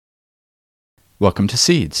Welcome to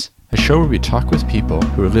Seeds, a show where we talk with people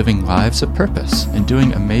who are living lives of purpose and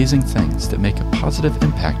doing amazing things that make a positive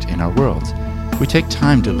impact in our world. We take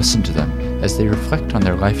time to listen to them as they reflect on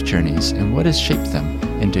their life journeys and what has shaped them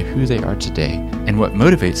into who they are today and what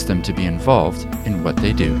motivates them to be involved in what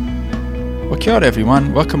they do. Well, kia ora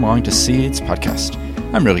everyone. Welcome along to Seeds Podcast.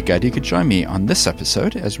 I'm really glad you could join me on this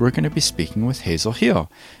episode as we're going to be speaking with Hazel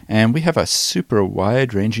Heal. And we have a super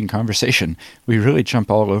wide-ranging conversation. We really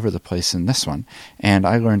jump all over the place in this one. And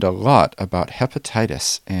I learned a lot about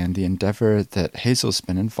hepatitis and the endeavor that Hazel's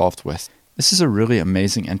been involved with. This is a really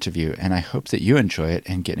amazing interview, and I hope that you enjoy it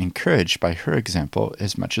and get encouraged by her example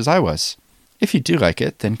as much as I was. If you do like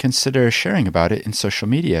it, then consider sharing about it in social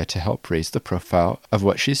media to help raise the profile of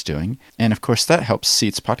what she's doing. And of course, that helps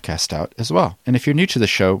Seeds Podcast out as well. And if you're new to the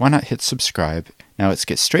show, why not hit subscribe? Now let's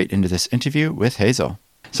get straight into this interview with Hazel.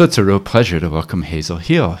 So it's a real pleasure to welcome Hazel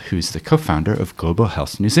Heal, who's the co-founder of Global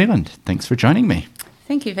Health New Zealand. Thanks for joining me.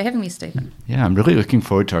 Thank you for having me, Stephen. Yeah, I'm really looking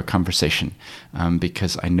forward to our conversation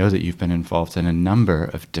because I know that you've been involved in a number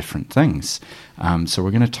of different things. So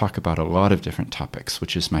we're going to talk about a lot of different topics,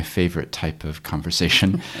 which is my favorite type of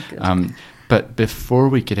conversation. But before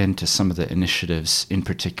we get into some of the initiatives in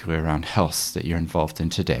particular around health that you're involved in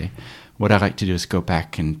today, what I like to do is go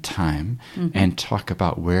back in time and talk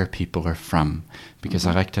about where people are from, because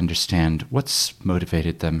I like to understand what's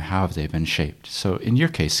motivated them, how have they been shaped. So in your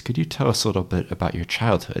case, could you tell us a little bit about your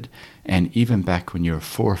childhood, and even back when you were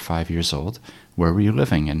 4 or 5 years old, where were you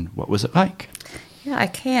living and what was it like? Yeah, I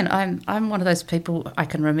can. I'm one of those people I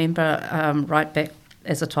can remember right back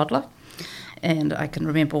as a toddler. And I can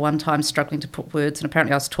remember one time struggling to put words, and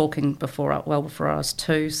apparently I was talking before I was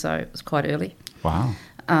 2, so it was quite early. Wow.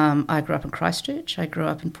 I grew up in Christchurch. I grew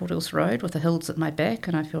up in Port Hills Road with the hills at my back,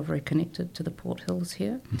 and I feel very connected to the Port Hills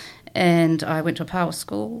here. And I went to a power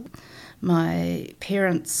school. My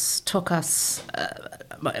parents took us,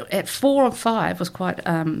 at 4 or 5 was quite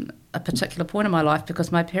a particular point in my life, because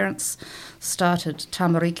my parents started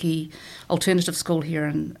Tamariki Alternative School here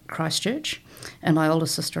in Christchurch, and my older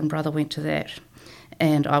sister and brother went to that.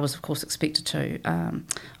 And I was, of course, expected to.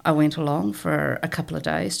 I went along for a couple of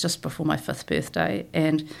days just before my 5th birthday.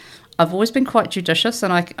 And I've always been quite judicious,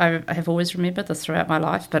 and I have always remembered this throughout my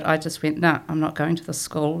life. But I just went, no, I'm not going to this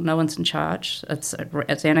school. No one's in charge. It's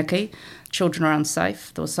anarchy. Children are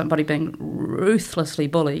unsafe. There was somebody being ruthlessly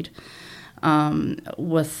bullied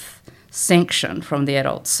with sanction from the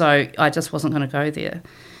adults. So I just wasn't going to go there.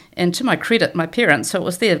 And to my credit, my parents, so it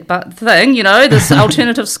was their thing, this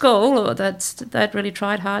alternative school, they'd really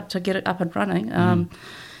tried hard to get it up and running.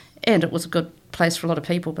 And it was a good place for a lot of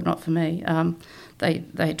people, but not for me.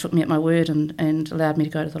 They took me at my word and allowed me to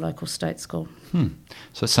go to the local state school.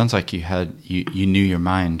 So it sounds like you knew your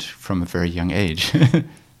mind from a very young age.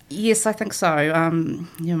 Yes, I think so.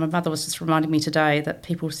 My mother was just reminding me today that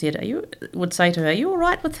people would say to her, "Are you all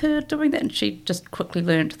right with her doing that?" And she just quickly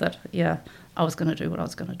learned that, I was going to do what I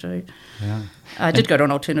was going to do. Yeah. I did go to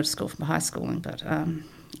an alternative school for my high schooling, but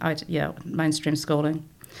mainstream schooling.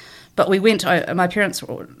 But we went. My parents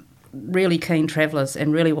were really keen travellers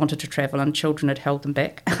and really wanted to travel, and children had held them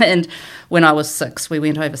back. And when I was 6, we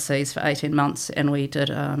went overseas for 18 months, and we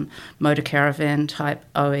did motor caravan type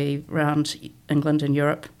OE around England and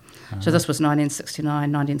Europe. So this was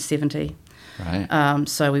 1969, 1970. Right.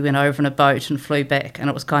 So we went over in a boat and flew back, and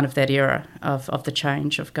it was kind of that era of the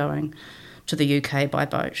change of going to the UK by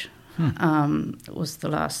boat. It was the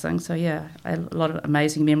last thing. So, I had a lot of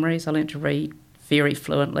amazing memories. I learned to read very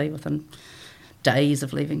fluently within days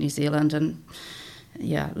of leaving New Zealand, and,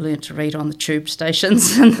 learned to read on the tube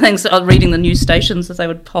stations and things. I was reading the news stations as they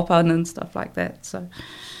would pop on and stuff like that. So,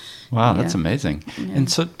 wow, that's amazing. Yeah.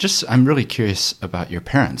 And so I'm really curious about your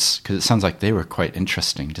parents, because it sounds like they were quite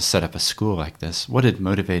interesting to set up a school like this. What had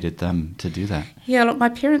motivated them to do that? Yeah, look, my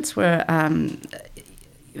parents were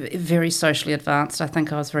very socially advanced. I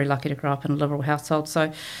think I was very lucky to grow up in a liberal household.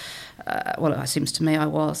 So, it seems to me I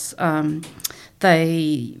was.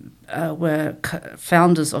 They were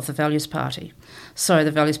founders of the Values Party. So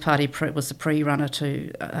the Values Party was the pre-runner to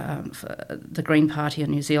the Green Party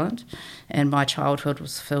in New Zealand, and my childhood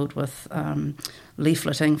was filled with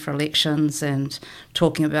leafleting for elections and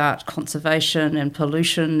talking about conservation and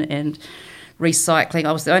pollution and recycling.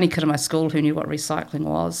 I was the only kid in my school who knew what recycling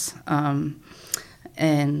was.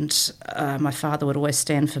 And my father would always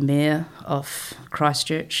stand for mayor of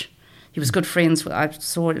Christchurch. He was good friends. I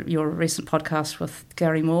saw your recent podcast with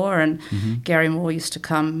Gary Moore, and Gary Moore used to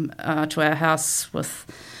come to our house with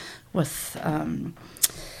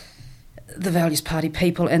the Values Party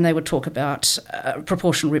people, and they would talk about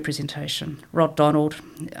proportional representation. Rod Donald,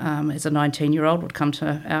 as a 19-year-old, would come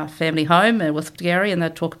to our family home with Gary, and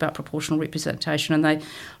they'd talk about proportional representation, and they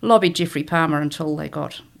lobbied Geoffrey Palmer until they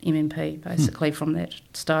got MMP, basically, from that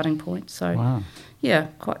starting point. So, wow. Yeah,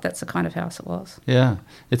 that's the kind of house it was. Yeah.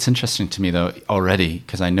 It's interesting to me, though, already,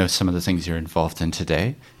 because I know some of the things you're involved in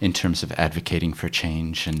today in terms of advocating for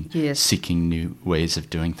change and seeking new ways of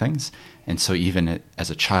doing things. And so even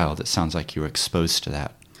as a child, it sounds like you were exposed to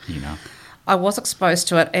that, I was exposed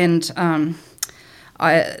to it, and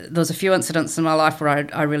there was a few incidents in my life where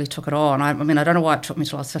I really took it on. I mean, I don't know why it took me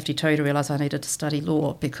till I was 52 to realise I needed to study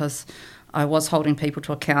law, because I was holding people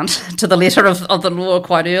to account to the letter of the law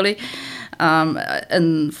quite early.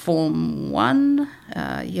 In Form 1,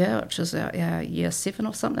 which is year 7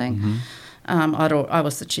 or something. Mm-hmm. I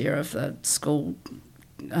was the chair of the school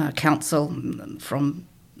council from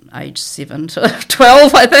age 7 to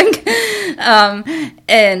 12, I think.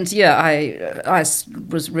 I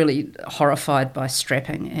was really horrified by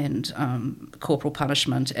strapping and corporal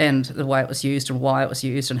punishment and the way it was used and why it was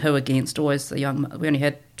used and who against. Always we only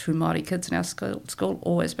had 2 Māori kids in our school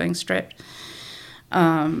always being strapped.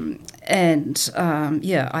 I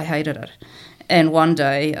hated it. And one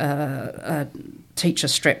day a teacher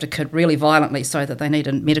strapped a kid really violently so that they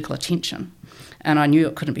needed medical attention. And I knew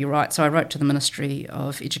it couldn't be right, so I wrote to the Ministry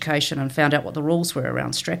of Education and found out what the rules were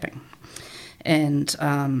around strapping. And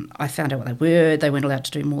I found out what they were. They weren't allowed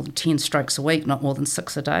to do more than 10 strokes a week, not more than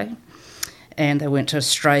 6 a day. And they weren't to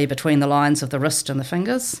stray between the lines of the wrist and the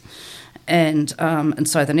fingers. And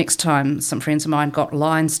so the next time some friends of mine got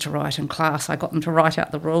lines to write in class, I got them to write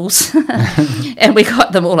out the rules. And we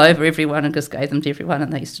got them all over everyone and just gave them to everyone.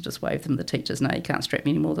 And they used to just wave them to the teachers, no, you can't strap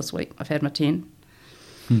me anymore this week. I've had my 10.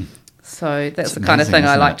 So that's the kind of thing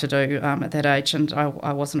I like to do at that age, and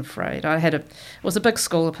I wasn't afraid. It was a big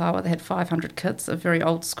school of Paua. They had 500 kids, a very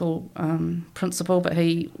old school principal, but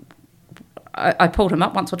I pulled him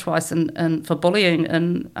up once or twice for bullying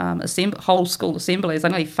in whole school assemblies. I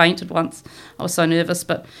know he fainted once. I was so nervous,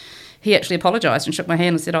 but he actually apologised and shook my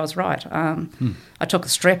hand and said I was right. I took the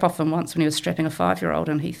strap off him once when he was strapping a 5-year-old,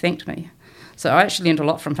 and he thanked me. So I actually learned a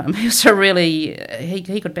lot from him. He was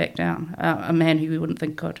he could back down, a man who you wouldn't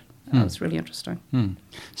think could. It was really interesting.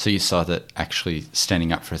 So you saw that actually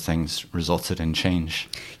standing up for things resulted in change.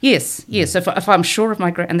 Yes. If I'm sure of my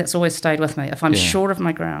ground, and that's always stayed with me, if I'm sure of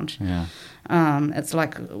my ground, it's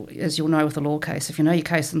like, as you'll know with a law case, if you know your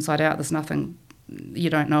case inside out, there's nothing you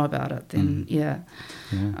don't know about it, then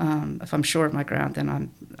if I'm sure of my ground, then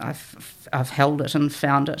I've held it and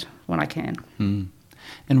found it when I can.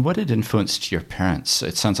 And what had influenced your parents?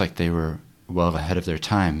 It sounds like they were well ahead of their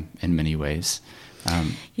time in many ways.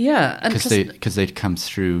 Because they'd come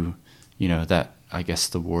through, that, I guess,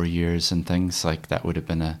 the war years and things like that would have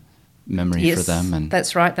been a memory for them. And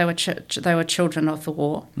that's right. They were children of the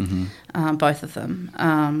war, both of them.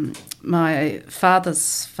 My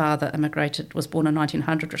father's father was born in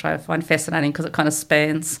 1900, which I find fascinating because it kind of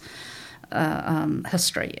spans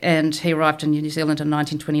history. And he arrived in New Zealand in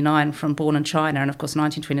 1929 born in China. And of course,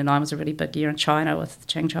 1929 was a really big year in China with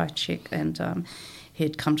Chiang Kai-shek, and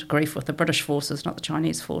he'd come to grief with the British forces, not the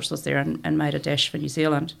Chinese forces there, and made a dash for New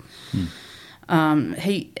Zealand.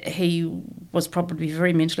 He was probably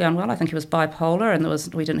very mentally unwell. I think he was bipolar, and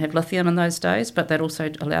we didn't have lithium in those days, but that also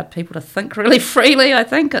allowed people to think really freely, I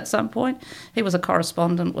think, at some point. He was a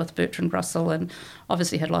correspondent with Bertrand Russell and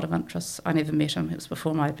obviously had a lot of interests. I never met him. It was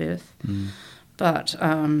before my birth. But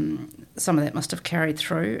some of that must have carried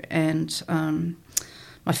through, and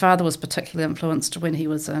my father was particularly influenced when he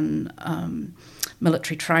was in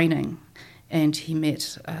military training, and he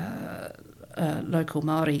met a local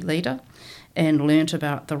Māori leader and learnt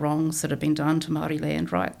about the wrongs that had been done to Māori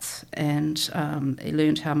land rights, and he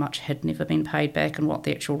learnt how much had never been paid back and what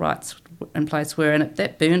the actual rights in place were, and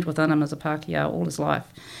that burned within him as a Pākehā all his life.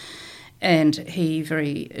 And he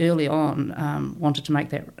very early on wanted to make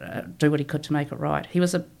that do what he could to make it right. He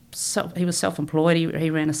was self-employed.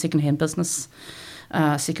 He ran a second-hand business.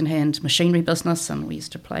 Second-hand machinery business, and we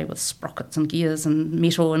used to play with sprockets and gears and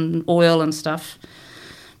metal and oil and stuff.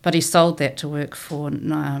 But he sold that to work for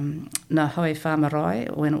Ngā Hoe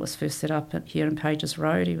Whāmarai when it was first set up here in Pages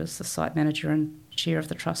Road. He was the site manager and chair of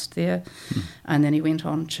the trust there. And then he went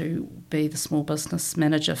on to be the small business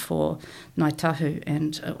manager for Ngāi Tahu,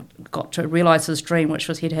 and got to realise his dream, which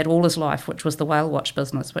was he'd had all his life, which was the whale watch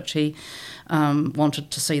business, which he wanted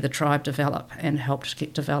to see the tribe develop and helped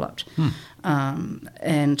get developed.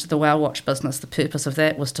 And the whale watch business, the purpose of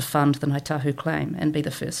that was to fund the Ngāi Tahu claim and be the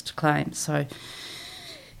first claim. So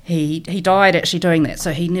he died actually doing that,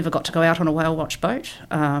 so he never got to go out on a whale watch boat,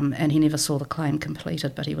 and he never saw the claim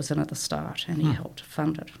completed, but he was in at the start, and he helped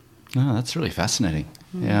fund it. Oh, that's really fascinating.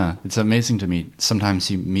 Yeah, it's amazing to me. Sometimes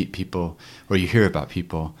you meet people, or you hear about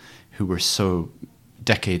people who were so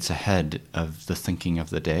decades ahead of the thinking of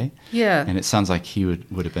the day. Yeah. And it sounds like he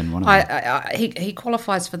would have been one of them. He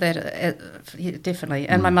qualifies for that, definitely.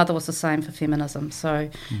 And my mother was the same for feminism. So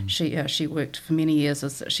she worked for many years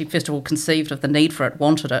as she first of all conceived of the need for it,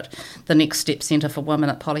 wanted it, the Next Step Centre for Women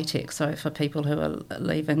at Polytech. So for people who are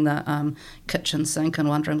leaving the kitchen sink and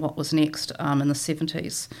wondering what was next in the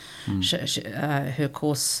 70s, her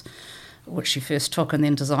course, which she first took and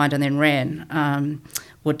then designed and then ran,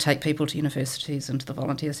 would take people to universities and to the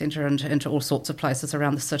volunteer centre and to all sorts of places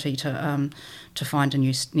around the city to find a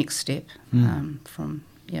new next step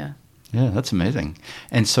Yeah, that's amazing.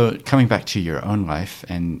 And so coming back to your own life,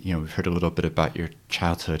 and we've heard a little bit about your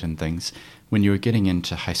childhood and things. When you were getting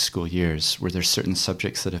into high school years, were there certain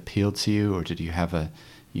subjects that appealed to you, or did you have a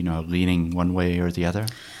leaning one way or the other?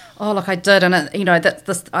 Oh, look, I did, and I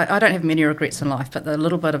don't have many regrets in life, but a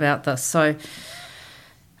little bit about this. So,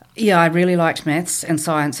 yeah, I really liked maths and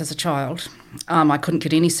science as a child. I couldn't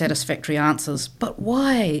get any satisfactory answers, but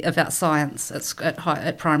why about science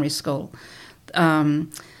at primary school?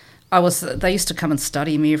 They used to come and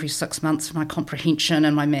study me every 6 months for my comprehension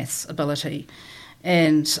and my maths ability,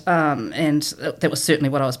 and that was certainly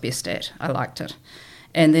what I was best at. I liked it,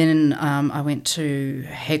 and then I went to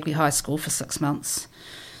Hagley High School for 6 months.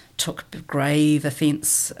 Took grave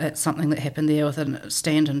offence at something that happened there with a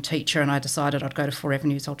stand-in teacher, and I decided I'd go to Four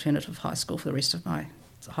Avenues Alternative High School for the rest of my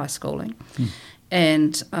high schooling,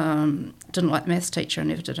 and didn't like the maths teacher and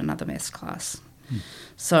never did another maths class.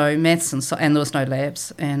 So maths and there was no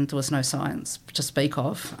labs and there was no science to speak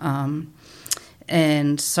of,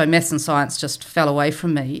 and so maths and science just fell away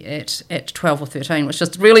from me at 12 or 13, which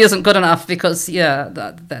just really isn't good enough because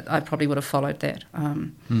that I probably would have followed that.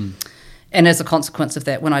 And as a consequence of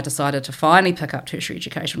that, when I decided to finally pick up tertiary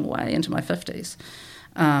education way into my 50s,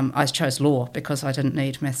 I chose law because I didn't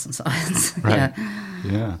need maths and science. Right.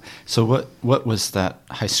 Yeah. So what was that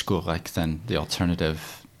high school like then, the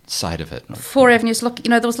alternative side of it? Four Avenues, look,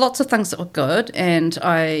 there was lots of things that were good, and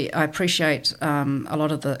I appreciate a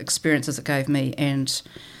lot of the experiences it gave me, and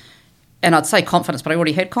I'd say confidence, but I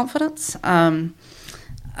already had confidence.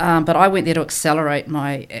 But I went there to accelerate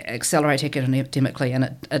academically, and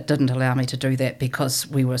it didn't allow me to do that because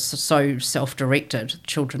we were so self-directed.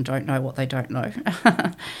 Children don't know what they don't know.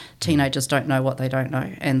 Teenagers don't know what they don't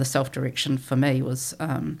know, and the self-direction for me was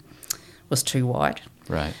too wide.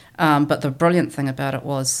 Right. But the brilliant thing about it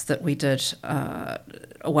was that we did a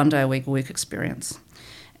one-day-a-week work experience,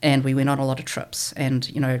 and we went on a lot of trips, and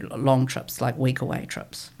long trips, like week-away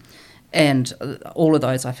trips. And all of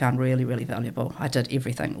those I found really, really valuable. I did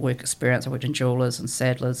everything, work experience. I worked in jewellers and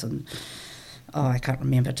saddlers and, I can't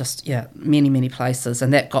remember, many, many places.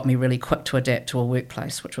 And that got me really quick to adapt to a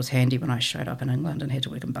workplace, which was handy when I showed up in England and had to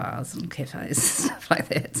work in bars and cafes and stuff like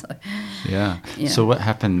that. So, yeah. So what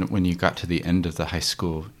happened when you got to the end of the high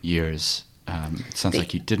school years? It sounds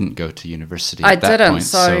like you didn't go to university at that point.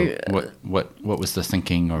 So what was the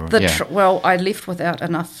thinking? Well, I left without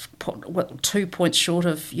enough, 2 points short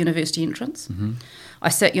of university entrance. Mm-hmm. I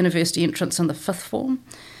sat university entrance in the 5th form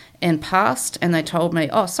and passed, and they told me,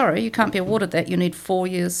 oh, sorry, you can't be awarded that. You need 4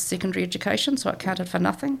 years secondary education, so it counted for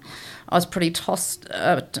nothing. I was pretty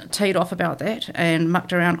teed off about that and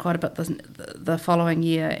mucked around quite a bit the following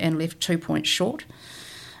year and left 2 points short.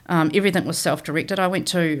 Everything was self-directed. I went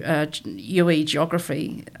to UE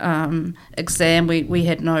geography exam. We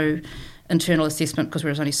had no internal assessment because there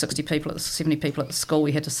was only 70 people at the school.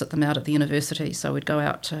 We had to sit them out at the university, so we'd go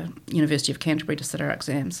out to University of Canterbury to sit our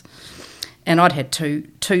exams. And I'd had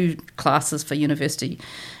two classes for university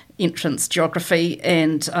entrance geography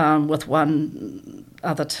and with one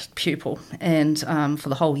other pupil, and for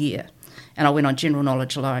the whole year. And I went on general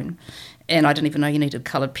knowledge alone. And I didn't even know you needed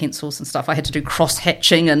coloured pencils and stuff. I had to do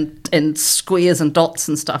cross-hatching and squares and dots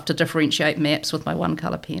and stuff to differentiate maps with my one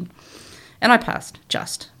colour pen. And I passed,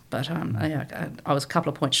 but I was a couple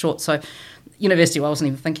of points short. So university, I wasn't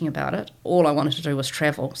even thinking about it. All I wanted to do was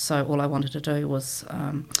travel. So all I wanted to do was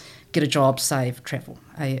get a job, save, travel.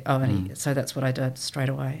 So that's what I did straight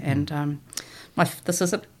away. And this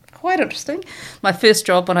is quite interesting. My first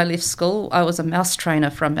job when I left school, I was a mouse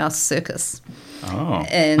trainer for a mouse circus. Oh.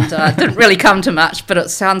 And didn't really come to much, but it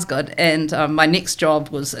sounds good. And my next job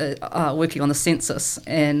was working on the census,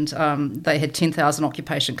 and they had 10,000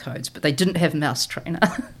 occupation codes, but they didn't have mouse trainer.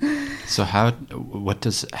 So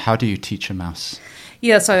how do you teach a mouse?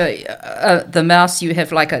 Yeah, so the mouse, you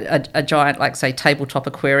have like a giant, like say, tabletop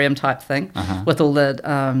aquarium type thing with all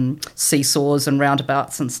the seesaws and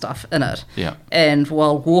roundabouts and stuff in it. Yeah. And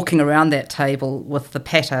while walking around that table with the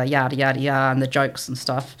patter, yada, yada, yada, and the jokes and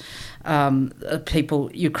stuff,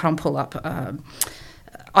 you crumple up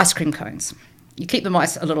ice cream cones. You keep the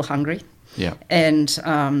mice a little hungry. Yeah. And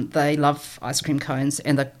they love ice cream cones,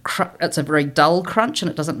 and it's a very dull crunch, and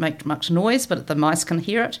it doesn't make much noise, but the mice can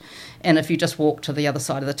hear it. And if you just walk to the other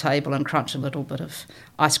side of the table and crunch a little bit of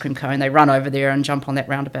ice cream cone, they run over there and jump on that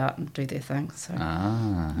roundabout and do their thing. So,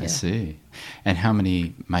 I see. And how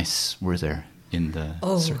many mice were there in the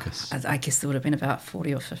circus? I guess there would have been about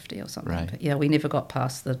 40 or 50 or something. Right. But yeah, we never got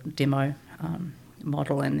past the demo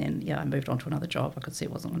model, and then I moved on to another job. I could see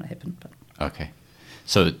it wasn't going to happen. But okay.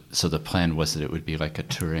 So the plan was that it would be like a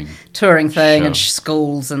touring thing, show. And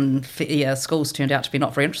schools, and schools turned out to be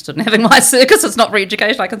not very interested in having my circus. It's not very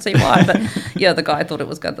educational. I can see why, but the guy thought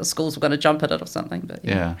the schools were going to jump at it or something. But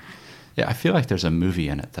yeah, I feel like there's a movie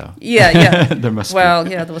in it though. Yeah. There must be.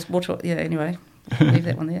 Well, yeah, there was more to it. Yeah, anyway, leave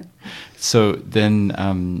that one there. So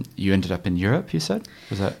then you ended up in Europe, you said?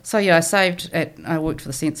 Was that? So I worked for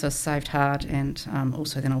the census, saved hard, and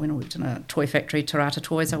also then I went and worked in a toy factory, Tarata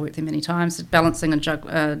Toys. I worked there many times, balancing and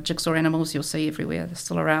jigsaw animals you'll see everywhere. They're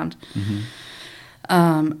still around. Mm-hmm.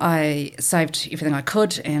 I saved everything I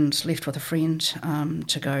could and left with a friend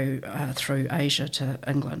to go through Asia to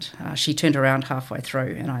England. She turned around halfway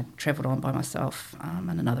through, and I travelled on by myself, and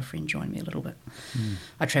another friend joined me a little bit.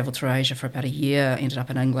 I travelled through Asia for about a year, ended up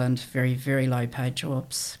in England, very, very low-paid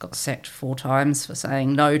jobs, got sacked 4 times for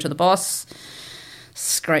saying no to the boss,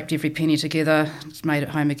 scraped every penny together, made it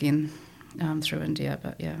home again through India,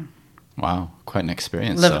 but yeah. Wow, quite an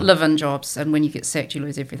experience. Live-in jobs, and when you get sacked, you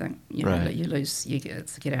lose everything. Right.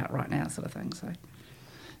 It's get out right now sort of thing. So.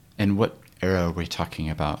 And what era are we talking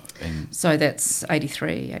about? So that's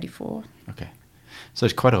 83, 84. Okay. So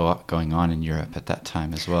there's quite a lot going on in Europe at that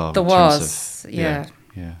time as well. There was, yeah.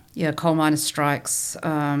 Coal miners' strikes.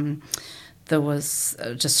 There was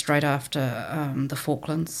just straight after the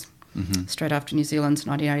Falklands, straight after New Zealand's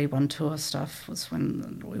 1981 tour stuff was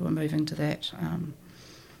when we were moving to that.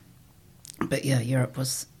 But yeah, Europe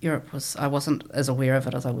was. I wasn't as aware of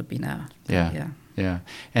it as I would be now. Yeah.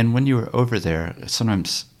 And when you were over there,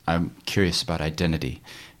 sometimes I'm curious about identity.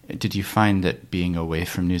 Did you find that being away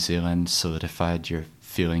from New Zealand solidified your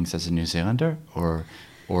feelings as a New Zealander, or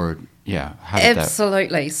how did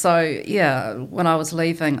Absolutely. So yeah, when I was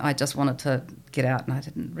leaving, I just wanted to get out, and I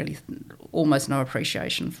didn't really, almost no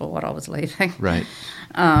appreciation for what I was leaving. Right.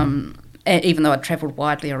 Even though I'd travelled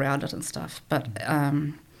widely around it and stuff, but.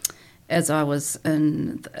 As I was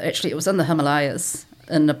it was in the Himalayas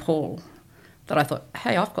in Nepal that I thought,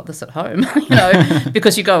 hey, I've got this at home,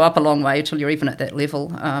 because you go up a long way till you're even at that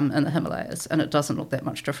level in the Himalayas, and it doesn't look that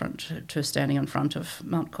much different to standing in front of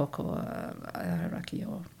Mount Cook or Aoraki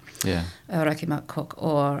Mount Cook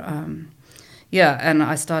and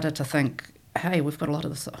I started to think, hey, we've got a lot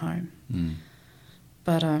of this at home.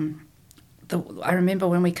 But I remember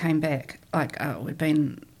when we came back, we'd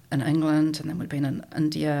been in England, and then we'd been in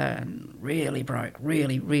India, and really broke,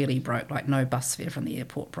 like no bus fare from the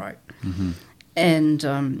airport broke. And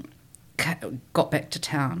got back to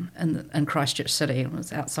town in Christchurch City, and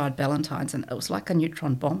was outside Ballantyne's, and it was like a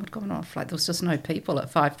neutron bomb had gone off. Like there was just no people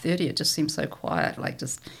at 5:30. It just seemed so quiet, like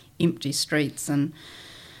just empty streets, and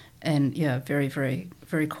very, very,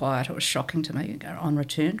 very quiet. It was shocking to me on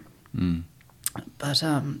return. But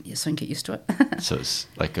you soon get used to it. So it's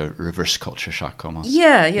like a reverse culture shock almost.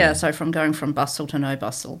 Yeah. So from going from bustle to no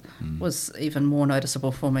bustle was even more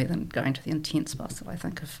noticeable for me than going to the intense bustle, I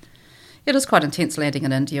think. It is quite intense landing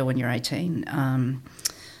in India when you're 18. And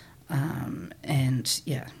I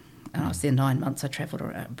was there 9 months. I travelled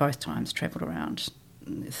around, both times, around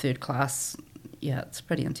third class. Yeah, it's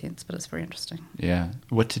pretty intense, but it's very interesting. Yeah.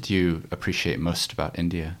 What did you appreciate most about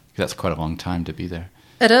India? That's quite a long time to be there.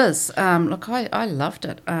 It is. Look, I loved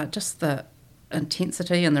it. Just the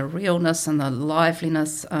intensity and the realness and the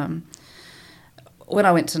liveliness. When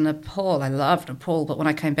I went to Nepal, I loved Nepal, but when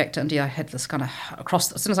I came back to India, I had this kind of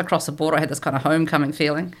as soon as I crossed the border, I had this kind of homecoming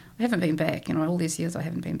feeling. I haven't been back, all these years I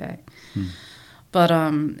haven't been back. But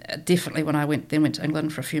definitely when I went to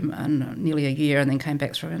England for nearly a year, and then came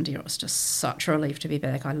back through India, it was just such a relief to be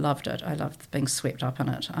back. I loved it. I loved being swept up in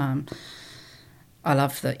it. I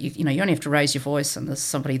love that you only have to raise your voice and there's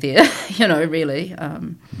somebody there, really.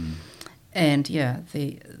 And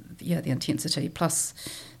the intensity plus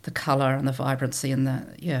the colour and the vibrancy and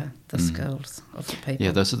the skills of the people.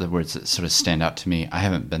 Yeah, those are the words that sort of stand out to me. I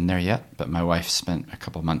haven't been there yet, but my wife spent a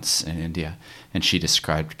couple months in India, and she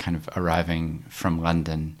described kind of arriving from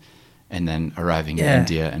London and then arriving in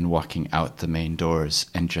India and walking out the main doors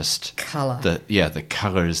and just colour. The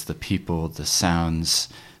colours, the people, the sounds,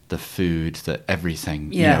 the food, the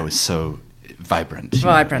everything, is so vibrant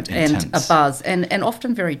and a buzz, and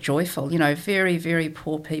often very joyful. Very, very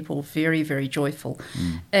poor people, very, very joyful.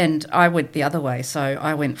 And I went the other way. So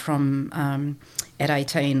I went from at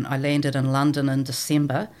 18. I landed in London in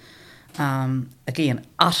December. Again,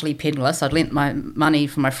 utterly penniless. I'd lent my money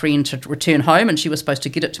for my friend to return home, and she was supposed to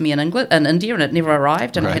get it to me in India, and it never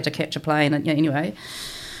arrived, and I had to catch a plane. And anyway,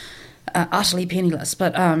 utterly penniless.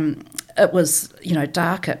 But it was,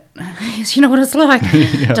 dark at, you know what it's like,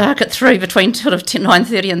 dark at 3, between sort of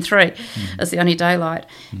 9:30 and 3 is the only daylight.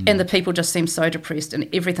 And the people just seemed so depressed,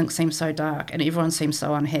 and everything seemed so dark, and everyone seemed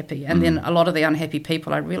so unhappy. And then a lot of the unhappy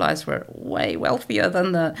people I realised were way wealthier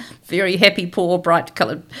than the very happy, poor, bright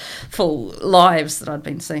coloured, full lives that I'd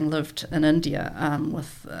been seeing lived in India.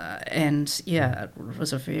 It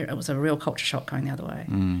was a real culture shock going the other way.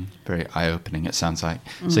 Very eye-opening, it sounds like.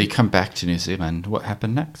 So you come back to New Zealand. What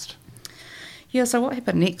happened next? Yeah, so what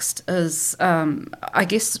happened next is, I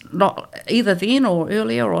guess not either then or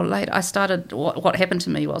earlier or late, I started, what happened to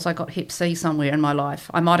me was I got Hep C somewhere in my life.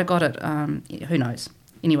 I might have got it, who knows.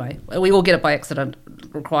 Anyway, we all get it by accident.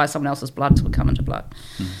 It requires someone else's blood to come into blood.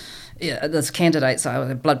 Yeah, there's candidates,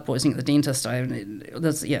 blood poisoning at the dentist.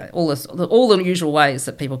 There's all the usual ways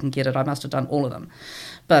that people can get it. I must have done all of them.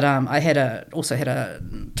 But I also had a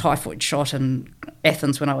typhoid shot in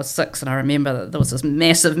Athens when I was 6, and I remember that there was this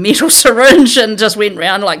massive metal syringe and just went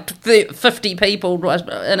round like 50 people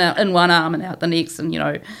in one arm and out the next, and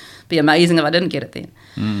be amazing if I didn't get it then.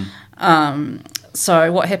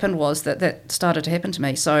 So what happened was that started to happen to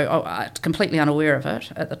me. So I was completely unaware of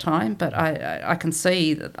it at the time, but I can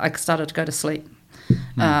see that I started to go to sleep,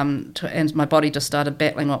 and my body just started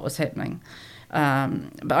battling what was happening.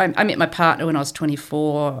 But I met my partner when I was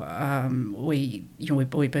 24. We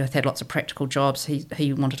both had lots of practical jobs.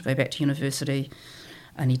 He wanted to go back to university,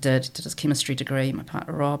 and he did his chemistry degree. My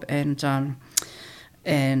partner Rob, and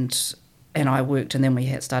I worked, and then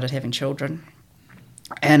we started having children.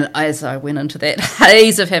 And as I went into that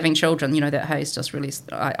haze of having children, that haze just really,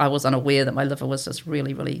 I was unaware that my liver was just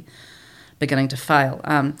really, really beginning to fail.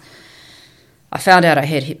 I found out I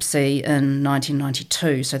had Hep C in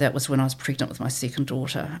 1992, so that was when I was pregnant with my second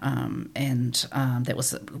daughter, and that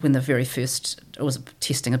was when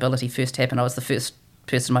testing ability first happened. I was the first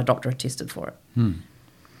person my doctor had tested for it.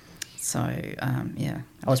 So, I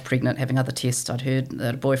was pregnant, having other tests. I'd heard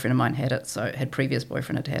that a boyfriend of mine had it, previous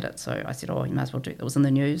boyfriend had it, so I said, you might as well do it. It was in the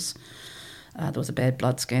news. There was a bad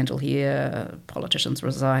blood scandal here, politicians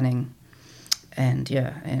resigning, and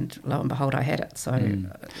lo and behold, I had it. So,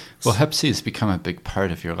 well, Hep C has become a big part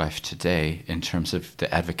of your life today in terms of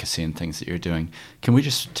the advocacy and things that you're doing. Can we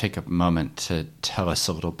just take a moment to tell us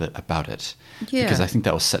a little bit about it? Yeah. Because I think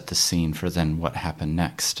that will set the scene for then what happened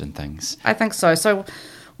next and things. I think so. So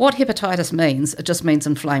what hepatitis means, it just means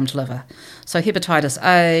inflamed liver. So hepatitis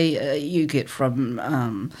A, you get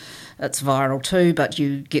from, it's viral too, but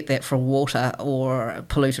you get that from water or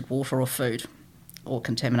polluted water or food or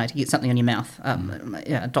contaminated. You get something in your mouth.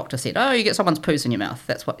 A doctor said, you get someone's poos in your mouth.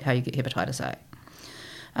 That's how you get hepatitis A.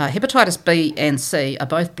 Hepatitis B and C are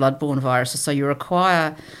both blood-borne viruses, so you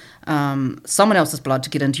require someone else's blood to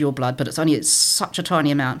get into your blood, but it's such a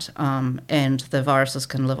tiny amount, and the viruses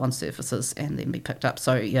can live on surfaces and then be picked up.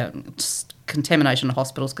 So contamination in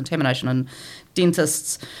hospitals, contamination in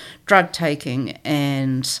dentists, drug taking,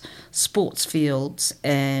 and sports fields,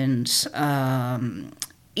 and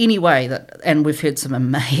anyway and we've heard some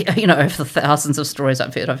amazing, over the thousands of stories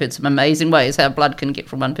I've heard some amazing ways how blood can get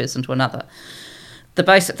from one person to another. The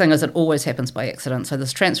basic thing is it always happens by accident. So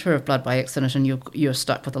there's transfer of blood by accident, and you're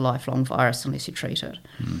stuck with a lifelong virus unless you treat it.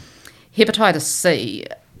 Hepatitis C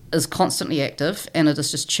is constantly active, and it is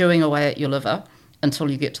just chewing away at your liver until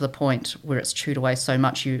you get to the point where it's chewed away so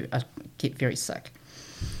much you get very sick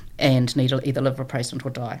and need either liver replacement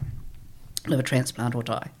or die, liver transplant or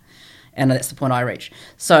die. And that's the point I reach.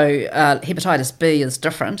 So hepatitis B is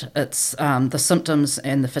different. It's the symptoms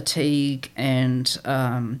and the fatigue and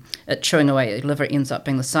it chewing away your liver ends up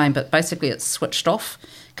being the same, but basically it's switched off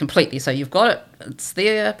completely. So you've got it, it's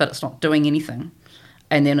there, but it's not doing anything.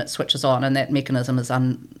 And then it switches on, and that mechanism is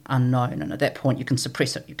unknown. And at that point you can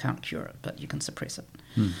suppress it. You can't cure it, but you can suppress it.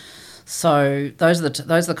 So those are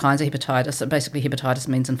the kinds of hepatitis. And basically hepatitis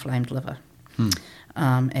means inflamed liver.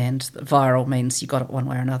 And viral means you got it one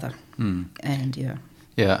way or another. And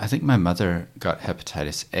Yeah, I think my mother got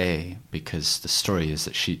hepatitis A because the story is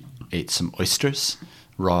that she ate some oysters,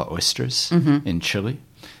 raw oysters in Chile,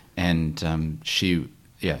 and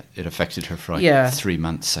it affected her for 3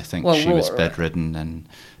 months. I think she was bedridden and.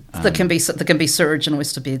 There can be sewage in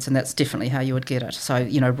oyster beds, and that's definitely how you would get it. So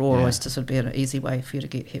raw oysters would be an easy way for you to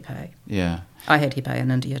get Hep A. Yeah, I had Hep A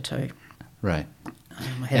in India too. Right.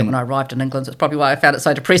 I had it when I arrived in England. It's probably why I found it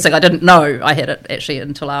so depressing. I didn't know I had it actually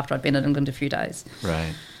until after I'd been in England a few days.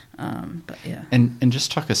 Right. But yeah. And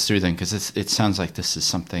just talk us through then, because it sounds like this is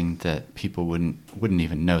something that people wouldn't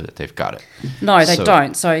even know that they've got it. No, they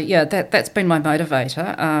don't. So yeah, that's been my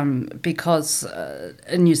motivator, because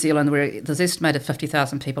in New Zealand there's estimated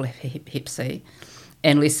 50,000 people have Hep C,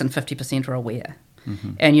 and less than 50% are aware.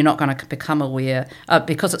 Mm-hmm. And you're not going to become aware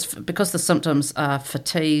because the symptoms are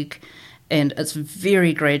fatigue, and it's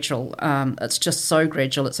very gradual. It's just so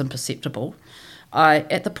gradual, it's imperceptible.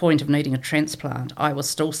 At the point of needing a transplant, I was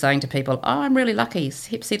still saying to people, I'm really lucky,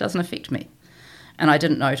 Hep C doesn't affect me. And I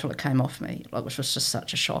didn't know till it came off me, which was just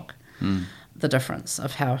such a shock. The difference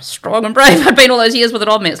of how strong and brave I'd been all those years with it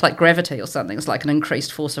on me. It's like gravity or something. It's like an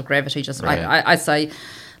increased force of gravity. Just right. I say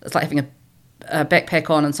it's like having a backpack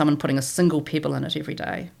on and someone putting a single pebble in it every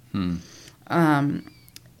day.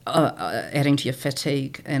 Adding to your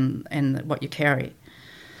fatigue and what you carry.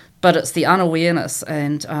 But it's the unawareness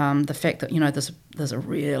and the fact that there's a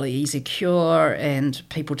really easy cure and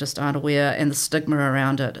people just aren't aware, and the stigma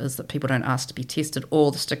around it is that people don't ask to be tested,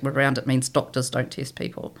 or the stigma around it means doctors don't test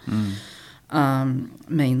people.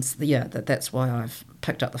 Means that's why I've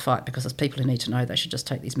picked up the fight, because there's people who need to know they should just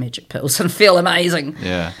take these magic pills and feel amazing.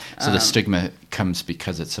 Yeah. So the stigma comes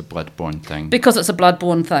because it's a blood-borne thing. Because it's a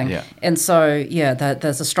blood-borne thing. Yeah. And so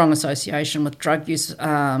there's a strong association with drug use.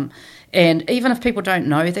 And even if people don't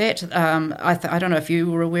know that, I don't know if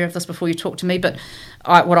you were aware of this before you talked to me, but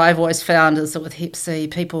what I've always found is that with Hep C,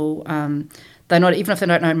 people, even if they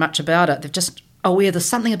don't know much about it, they're just aware there's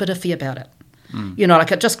something a bit iffy about it.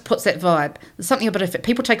 Like it just puts that vibe. There's something a bit iffy.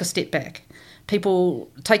 People take a step back.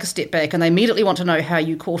 And they immediately want to know how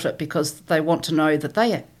you caught it, because they want to know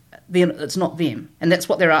that it's not them, and that's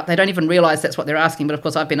what they don't even realise that's what they're asking. But of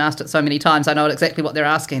course, I've been asked it so many times, I know exactly what they're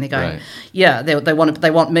asking. They're going, right.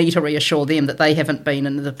 They want me to reassure them that they haven't been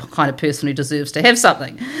in the kind of person who deserves to have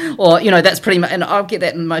something, or that's pretty much. And I'll get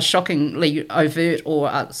that in the most shockingly overt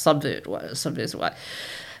or subversive way.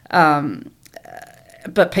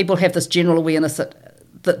 But people have this general awareness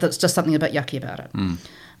that's just something a bit yucky about it.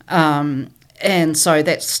 And so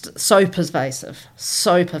that's so pervasive,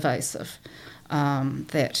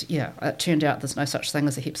 that it turned out there's no such thing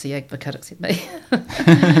as a Hep C advocate except me.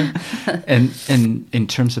 And in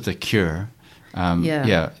terms of the cure,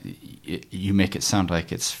 you make it sound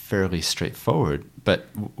like it's fairly straightforward, but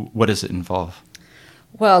what does it involve?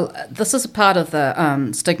 Well, this is a part of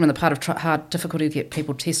the stigma and the part of hard difficulty to get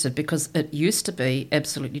people tested, because it used to be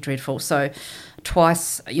absolutely dreadful. So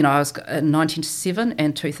twice, I was in 1997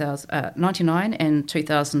 and 1999 and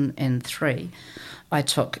 2003. I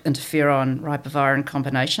took interferon ribavirin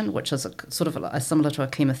combination, which is similar to a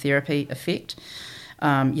chemotherapy effect.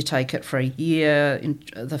 You take it for a year.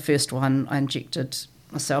 The first one I injected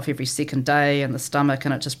myself every second day in the stomach,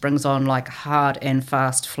 and it just brings on like hard and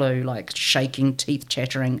fast flu, like shaking, teeth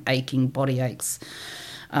chattering, aching, body aches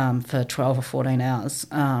for 12 or 14 hours,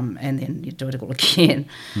 and then you do it all again.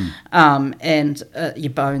 And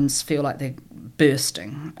your bones feel like they're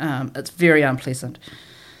bursting. It's very unpleasant.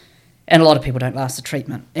 And a lot of people don't last the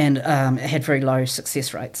treatment, and it had very low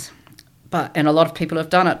success rates. And a lot of people who have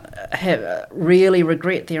done it really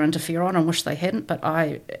regret their interferon and wish they hadn't, but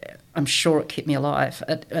I'm sure it kept me alive.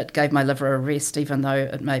 It gave my liver a rest, even though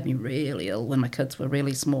it made me really ill when my kids were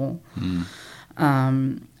really small.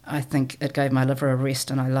 I think it gave my liver a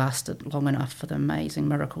rest, and I lasted long enough for the amazing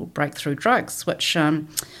miracle breakthrough drugs, which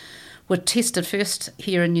were tested first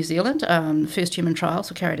here in New Zealand. First human trials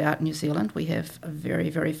were carried out in New Zealand. We have a very,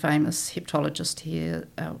 very famous hepatologist here,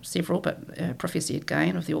 several, but Professor Ed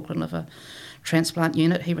Gain of the Auckland Liver Transplant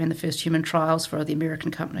Unit. He ran the first human trials for the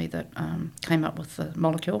American company that came up with the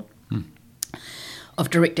molecule of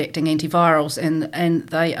direct-acting antivirals, and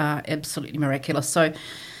they are absolutely miraculous. So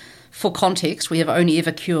for context, we have only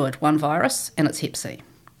ever cured one virus, and it's Hep C.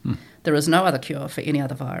 There is no other cure for any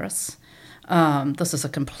other virus. This is a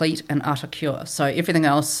complete and utter cure. So everything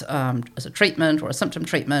else is a treatment or a symptom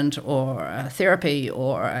treatment or a therapy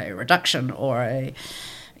or a reduction or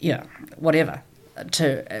whatever.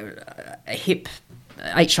 To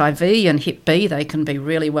HIV and Hep B, they can be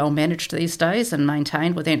really well managed these days and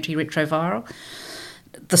maintained with antiretroviral.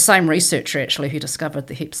 The same researcher actually who discovered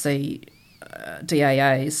the Hep C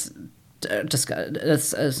DAAs is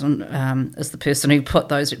the person who put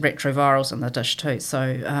those retrovirals in the dish too.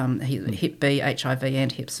 So Hep B, HIV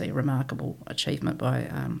and Hep C, remarkable achievement by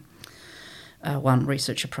one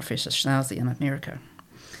researcher, Professor Schnauze in America,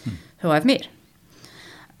 who I've met.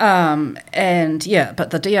 But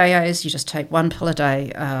the DAAs, you just take one pill a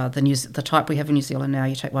day. The type we have in New Zealand now,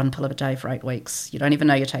 you take one pill a day for 8 weeks. You don't even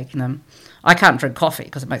know you're taking them. I can't drink coffee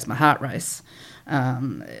because it makes my heart race.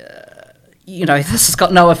 This has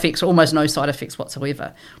got no effects, almost no side effects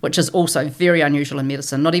whatsoever, which is also very unusual in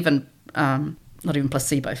medicine. Not even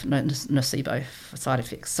placebo, nocebo for side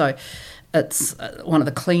effects. So it's one of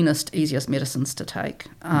the cleanest, easiest medicines to take.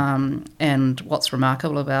 And what's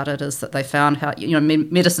remarkable about it is that they found how,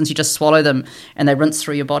 medicines, you just swallow them and they rinse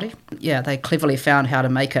through your body. Yeah, they cleverly found how to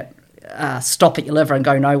make it stop at your liver and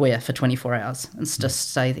go nowhere for 24 hours and just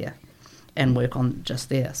stay there and work on just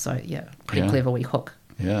there. So, pretty clever wee hook.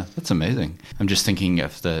 Yeah, that's amazing. I'm just thinking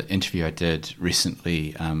of the interview I did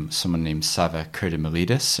recently, someone named Sava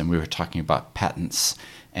Kurdimalidis, and we were talking about patents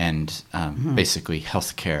and basically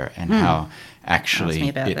healthcare and how actually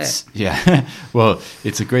it's well,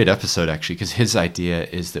 it's a great episode actually, because his idea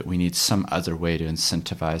is that we need some other way to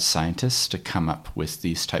incentivize scientists to come up with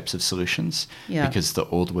these types of solutions, because the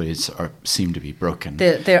old ways seem to be broken.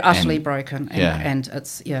 They're utterly broken, and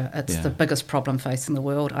it's the biggest problem facing the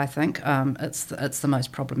world. I think it's the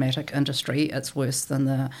most problematic industry. It's worse than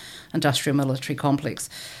the industrial military complex.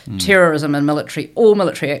 Terrorism and all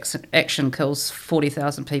military action kills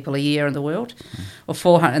 40,000 people a year in the world, or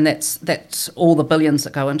 400, and that's all the billions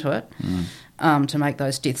that go into it to make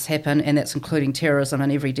those deaths happen, and that's including terrorism,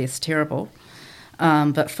 and every death's terrible.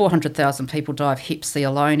 But 400,000 people die of Hep C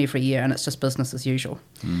alone every year, and it's just business as usual.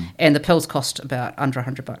 And the pills cost about under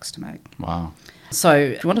 $100 to make. Wow. So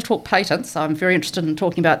if you want to talk patents, I'm very interested in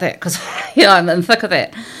talking about that, because I'm in the thick of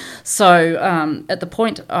that. So at the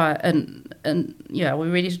point,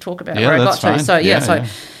 we're ready to talk about where I got fine. to. So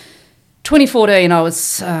 2014, I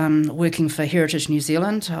was working for Heritage New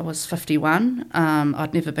Zealand. I was 51.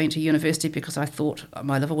 I'd never been to university because I thought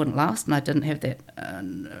my liver wouldn't last, and I didn't have that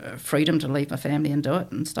freedom to leave my family and do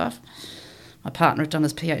it and stuff. My partner had done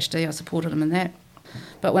his PhD. I supported him in that.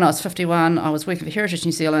 But when I was 51, I was working for Heritage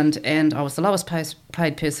New Zealand, and I was the lowest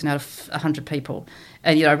paid person out of 100 people.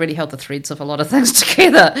 And, I really held the threads of a lot of things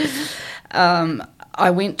together.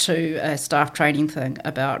 I went to a staff training thing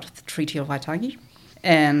about the Treaty of Waitangi.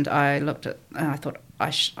 And I looked at, and I thought, I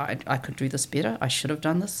could do this better. I should have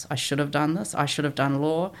done this. I should have done this. I should have done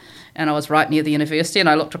law. And I was right near the university, and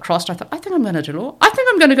I looked across, and I thought, I think I'm going to do law. I think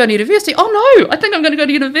I'm going to go to university. Oh, no, I think I'm going to go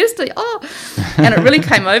to university. Oh. And it really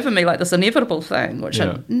came over me like this inevitable thing, which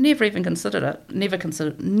I'd never even considered it, never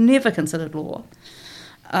considered law.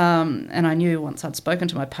 And I knew once I'd spoken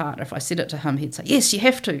to my partner, if I said it to him, he'd say, yes, you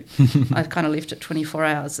have to. I kind of left it 24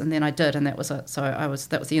 hours, and then I did, and that was it. So that was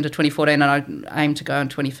the end of 2014, and I aimed to go in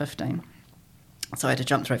 2015. So I had to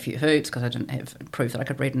jump through a few hoops because I didn't have proof that I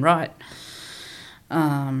could read and write.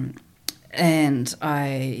 And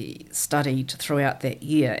I studied throughout that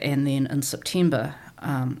year, and then in September,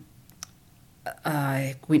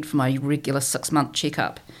 I went for my regular 6-month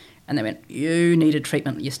checkup. And they went, you needed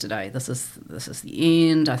treatment yesterday. This is the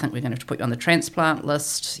end. I think we're going to have to put you on the transplant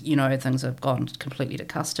list. Things have gone completely to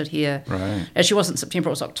custard here. Right. Actually, it wasn't September,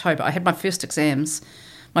 it was October. I had my first exams.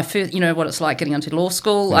 My first, what it's like getting into law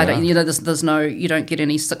school. I don't, there's no, you don't get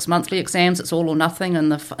any 6-monthly exams. It's all or nothing in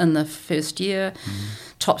the first year.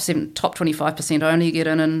 Top 25% only get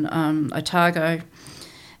in Otago,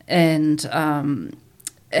 and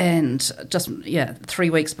just 3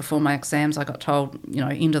 weeks before my exams, I got told,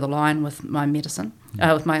 end of the line with my medicine,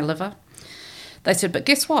 with my liver. They said, but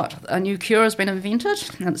guess what? A new cure has been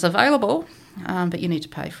invented and it's available, but you need to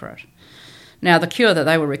pay for it. Now, the cure that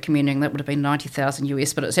they were recommending, that would have been $90,000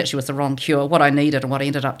 US, but it actually was the wrong cure. What I needed and what I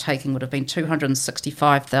ended up taking would have been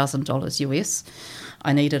 $265,000 US.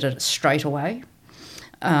 I needed it straight away.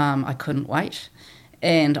 I couldn't wait.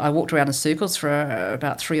 And I walked around in circles for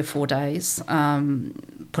about 3 or 4 days,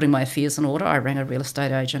 putting my affairs in order. I rang a real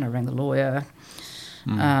estate agent, I rang the lawyer,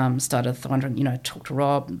 started wondering, talk to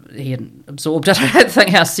Rob. He hadn't absorbed it. I don't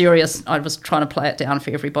think how serious. I was trying to play it down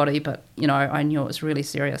for everybody, but, I knew it was really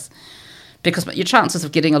serious. Because your chances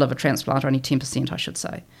of getting a liver transplant are only 10%, I should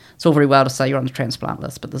say. It's all very well to say you're on the transplant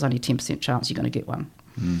list, but there's only 10% chance you're going to get one.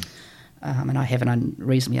 And I have an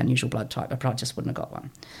reasonably unusual blood type. I probably just wouldn't have got one.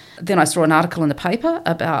 Then I saw an article in the paper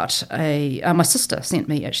about my sister sent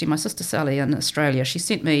me, actually, my sister Sally in Australia, she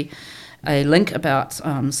sent me a link about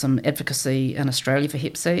some advocacy in Australia for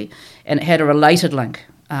Hep C, and it had a related link,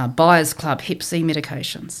 Buyers Club Hep C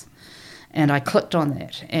medications. And I clicked on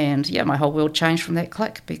that, and my whole world changed from that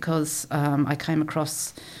click, because I came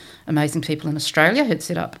across amazing people in Australia who'd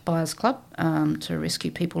set up Buyers Club to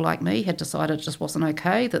rescue people like me, had decided it just wasn't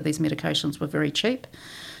okay, that these medications were very cheap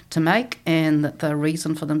to make and that the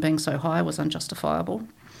reason for them being so high was unjustifiable,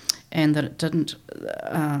 and that it doesn't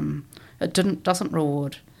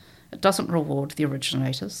reward the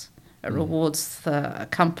originators. It rewards the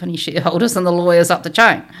company shareholders and the lawyers up the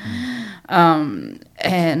chain.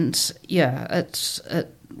 And yeah, it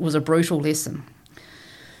was a brutal lesson.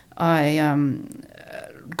 I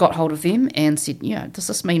got hold of them and said, does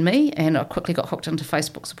this mean me? And I quickly got hooked into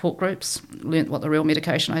Facebook support groups, learnt what the real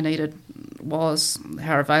medication I needed was,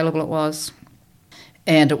 how available it was.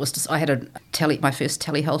 And it was just, I had my first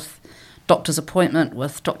telehealth doctor's appointment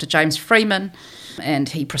with Dr. James Freeman, and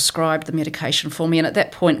he prescribed the medication for me. And at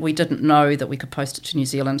that point, we didn't know that we could post it to New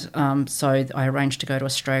Zealand, so I arranged to go to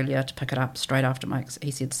Australia to pick it up straight after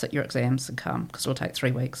he said, sit your exams and come, because it'll take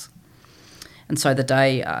 3 weeks. And so the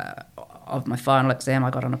day of my final exam, I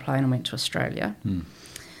got on a plane and went to Australia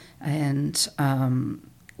and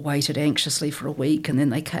waited anxiously for a week, and then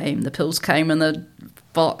the pills came in the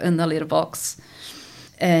letterbox,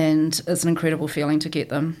 and it's an incredible feeling to get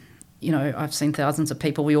them. I've seen thousands of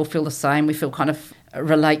people. We all feel the same. We feel kind of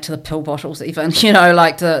relate to the pill bottles even,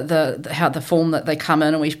 like how the form that they come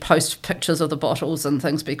in, and we post pictures of the bottles and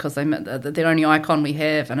things because they're the only icon we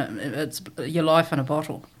have, and it's your life in a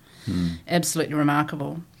bottle. Absolutely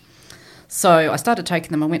remarkable. So I started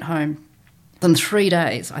taking them. I went home. In 3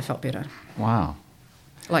 days, I felt better. Wow.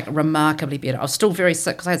 Like remarkably better. I was still very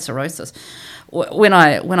sick because I had cirrhosis. When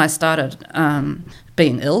I started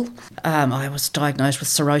being ill, I was diagnosed with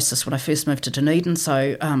cirrhosis when I first moved to Dunedin.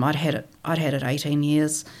 So I'd had it 18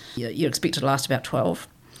 years. You expect it to last about 12.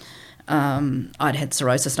 I'd had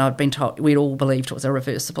cirrhosis, and I'd been told, we'd all believed it was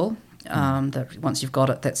irreversible. That once you've got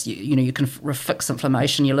it, that's you can fix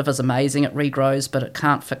inflammation. Your liver's amazing; it regrows, but it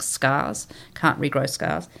can't fix scars. Can't regrow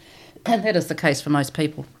scars, and that is the case for most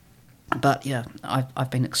people. But yeah, I've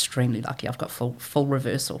been extremely lucky. I've got full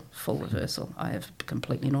reversal. I have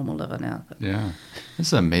completely normal liver now. Yeah,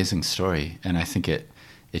 it's an amazing story, and I think it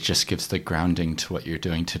just gives the grounding to what you're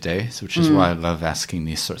doing today, which is why I love asking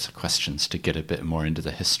these sorts of questions to get a bit more into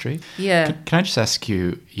the history. Yeah. Can I just ask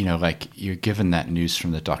you, like you're given that news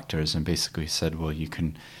from the doctors and basically said, well, you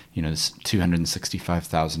can, it's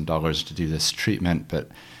 $265,000 to do this treatment, but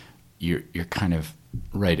you're kind of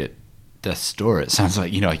right at death's door. It sounds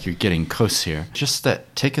like, like you're getting close here. Just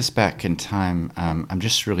take us back in time. I'm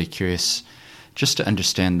just really curious just to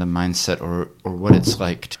understand the mindset or what it's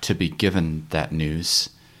like to be given that news,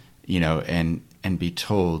 and be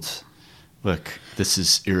told, look, this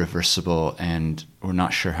is irreversible and we're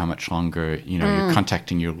not sure how much longer, you're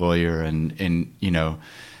contacting your lawyer and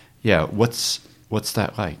what's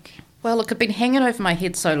that like? Well, it had been hanging over my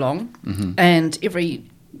head so long, and it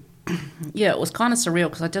was kind of surreal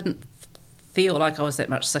because I didn't feel like I was that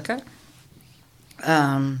much sicker.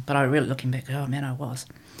 But I really, looking back, oh man, I was.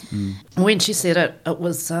 When she said it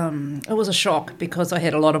was a shock because I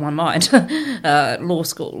had a lot on my mind. Law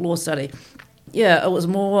study. Yeah, it was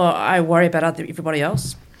more I worry about everybody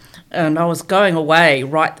else. And I was going away,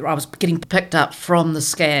 I was getting picked up from the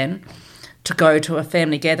scan to go to a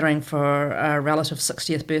family gathering for a relative's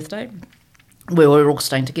 60th birthday, where we were all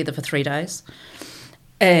staying together for 3 days.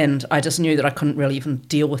 And I just knew that I couldn't really even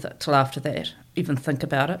deal with it till after that, even think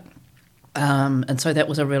about it. And so that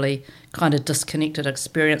was a really kind of disconnected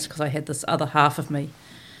experience because I had this other half of me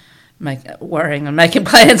worrying and making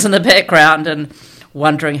plans in the background and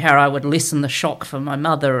wondering how I would lessen the shock for my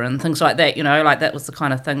mother and things like that, like that was the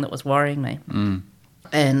kind of thing that was worrying me.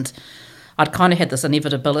 And I'd kind of had this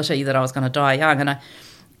inevitability that I was going to die young. And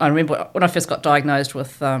I remember when I first got diagnosed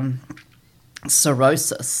with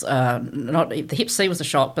cirrhosis, not the hep C was a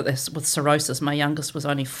shock, but with cirrhosis, my youngest was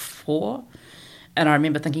only 4. And I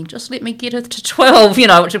remember thinking, just let me get her to 12,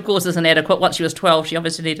 which of course is inadequate. Once she was 12, she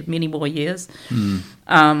obviously needed many more years.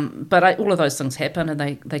 But all of those things happen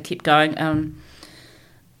and they keep going.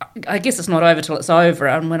 I guess it's not over till it's over.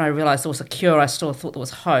 And when I realised there was a cure, I still thought there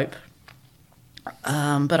was hope.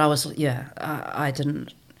 But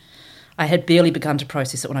I had barely begun to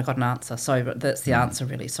process it when I got an answer. So that's the answer,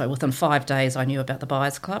 really. So within 5 days, I knew about the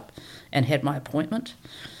Buyers Club and had my appointment.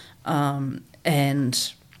 And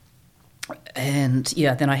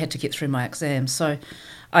then I had to get through my exams. So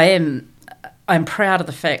I'm proud of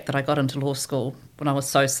the fact that I got into law school when I was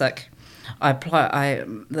so sick.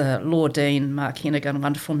 The law dean, Mark Hennigan,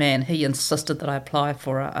 wonderful man, he insisted that I apply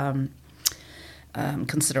for a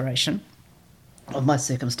consideration of my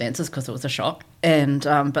circumstances because it was a shock, and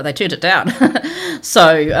but they turned it down. so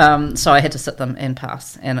I had to sit them and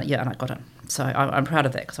pass, and I got it. So I'm proud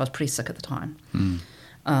of that because I was pretty sick at the time.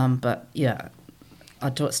 But yeah.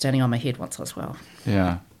 I'd do it standing on my head once as well.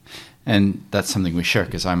 Yeah. And that's something we share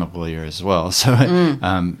because I'm a lawyer as well. So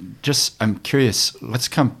I'm curious, let's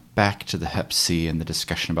come back to the Hep C and the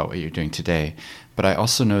discussion about what you're doing today. But I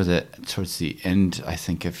also know that towards the end, I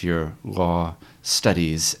think, of your law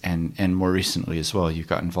studies and more recently as well, you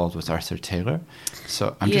got involved with Arthur Taylor.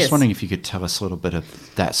 So I'm just wondering if you could tell us a little bit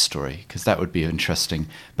of that story, because that would be interesting.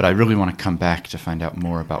 But I really want to come back to find out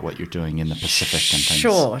more about what you're doing in the Pacific and things.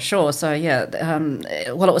 Sure. So,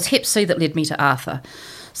 well, it was Hep C that led me to Arthur.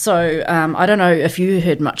 So I don't know if you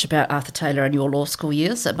heard much about Arthur Taylor in your law school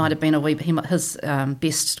years. It might have been his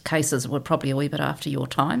best cases were probably a wee bit after your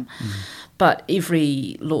time. But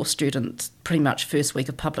every law student, pretty much first week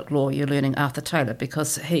of public law, you're learning Arthur Taylor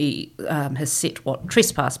because he has set what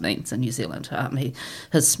trespass means in New Zealand.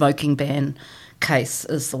 His smoking ban case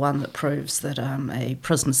is the one that proves that a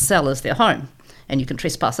prison cell is their home. And you can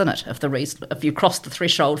trespass in it if you cross the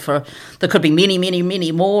threshold there could be many, many,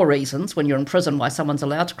 many more reasons when you're in prison why someone's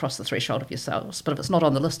allowed to cross the threshold of your cells. But if it's not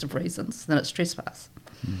on the list of reasons, then it's trespass.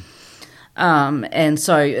 And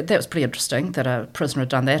so that was pretty interesting that a prisoner had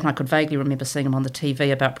done that. And I could vaguely remember seeing him on the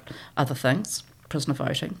TV about other things, prisoner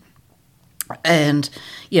voting. And,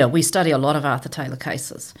 we study a lot of Arthur Taylor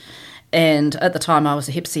cases. And at the time I was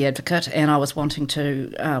a Hep C advocate and I was wanting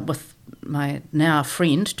to, with my now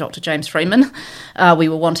friend, Dr. James Freeman, we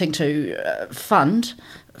were wanting to fund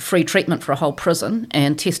free treatment for a whole prison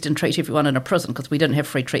and test and treat everyone in a prison because we didn't have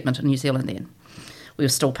free treatment in New Zealand then. We were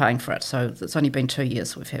still paying for it, so it's only been 2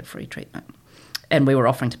 years we've had free treatment. And we were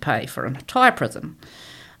offering to pay for an entire prison.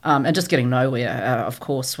 And just getting nowhere, of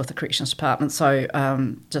course, with the corrections department. So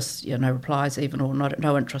no replies even, or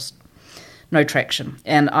no interest. No traction.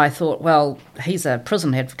 And I thought, well, he's a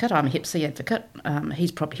prison advocate, I'm a Hep C advocate.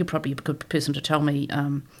 He'll probably be a good person to tell me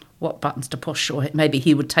what buttons to push, or maybe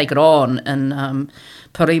he would take it on in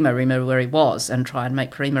Parimarimu where he was and try and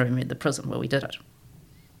make Parimarimu the prison where we did it.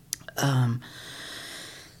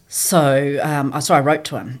 So I wrote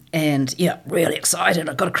to him and, really excited.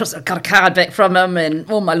 I got a card back from him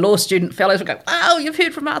and all my law student fellows would go, wow, you've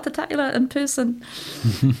heard from Arthur Taylor in person.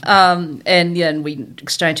 And we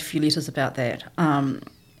exchanged a few letters about that.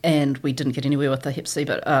 And we didn't get anywhere with the Hep C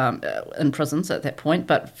in prisons at that point.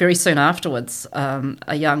 But very soon afterwards,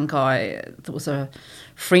 a young guy that was a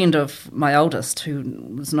friend of my oldest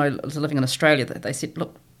who was living in Australia, they said,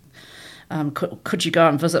 look, could you go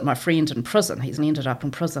and visit my friend in prison? He's ended up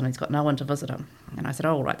in prison. He's got no one to visit him. And I said,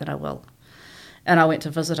 all right, then I will. And I went to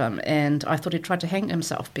visit him, and I thought he'd tried to hang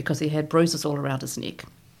himself because he had bruises all around his neck.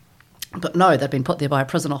 But no, they'd been put there by a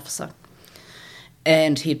prison officer.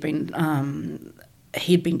 And he'd been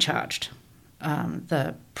charged.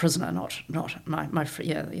 The prisoner, not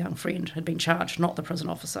the young friend, had been charged, not the prison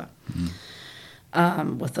officer.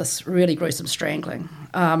 With this really gruesome strangling.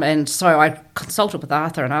 And so I consulted with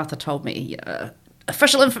Arthur, and Arthur told me,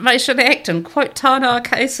 Official Information Act and quote Tānoa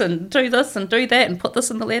case and do this and do that and put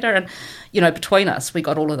this in the letter. And, between us, we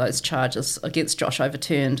got all of those charges against Josh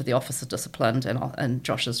overturned, the officer disciplined, and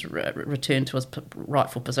Josh's returned to his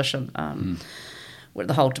rightful position, where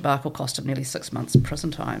the whole debacle cost him nearly 6 months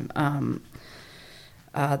prison time.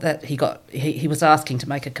 That he was asking to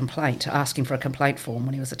make a complaint, asking for a complaint form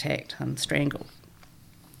when he was attacked and strangled.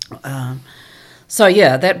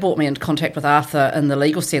 That brought me into contact with Arthur in the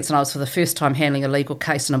legal sense, and I was for the first time handling a legal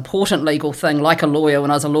case, an important legal thing, like a lawyer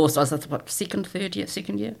when I was a law student. I was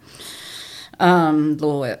second year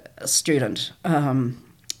law student. And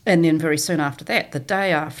then very soon after that, the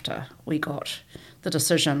day after, we got the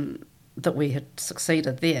decision that we had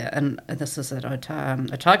succeeded there, and this is at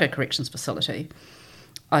Otago Corrections Facility.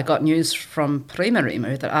 I got news from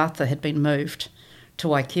Parimarimu that Arthur had been moved to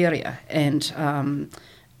Waikeria and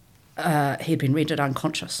he'd been rendered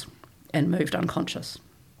unconscious and moved unconscious,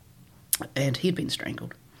 and he'd been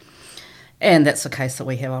strangled. And that's the case that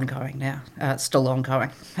we have ongoing now. It's still ongoing.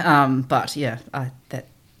 From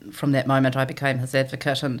that moment I became his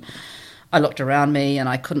advocate, and I looked around me and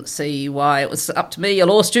I couldn't see why it was up to me, a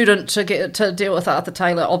law student, to deal with Arthur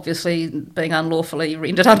Taylor, obviously being unlawfully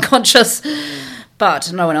rendered unconscious.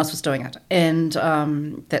 But no one else was doing it. And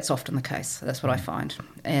that's often the case. That's what I find.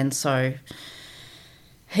 And so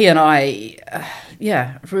he and I,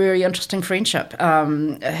 very interesting friendship. I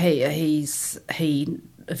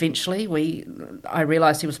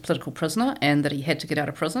realised he was a political prisoner and that he had to get out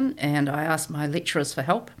of prison. And I asked my lecturers for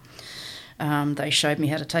help. They showed me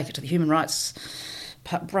how to take it to the Human Rights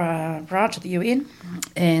branch of the UN.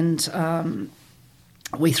 And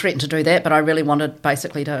we threatened to do that, but I really wanted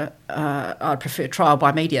basically I'd prefer trial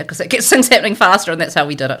by media because it gets things happening faster, and that's how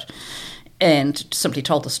we did it. and simply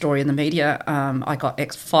told the story in the media. I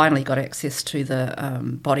finally got access to the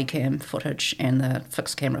body cam footage and the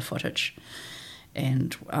fixed camera footage,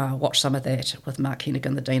 and watched some of that with Mark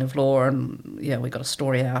Hennigan, the Dean of Law, and we got a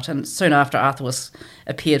story out. And soon after, Arthur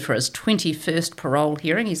appeared for his 21st parole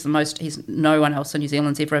hearing. No one else in New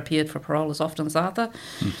Zealand's ever appeared for parole as often as Arthur,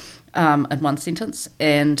 in one sentence,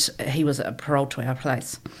 and he was paroled to our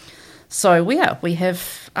place. So we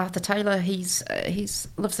have Arthur Taylor. He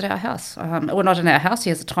lives at our house. Well, not in our house. He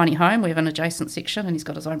has a tiny home. We have an adjacent section, and he's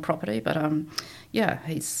got his own property. But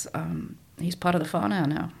he's part of the whānau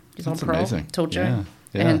now. He's That's on parole amazing. Till June.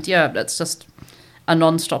 Yeah. And it's just a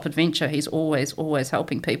non-stop adventure. He's always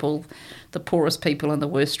helping people, the poorest people in the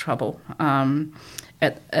worst trouble,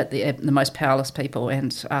 at the most powerless people.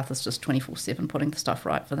 And Arthur's just 24/7 putting the stuff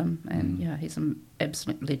right for them. And he's an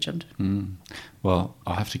absolute legend. Well,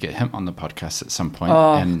 I'll have to get him on the podcast at some point.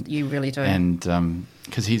 Oh, you really do. And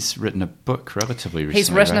because he's written a book relatively recently.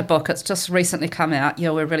 He's written right? a book. It's just recently come out. Yeah,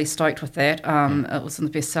 we're really stoked with that. It was in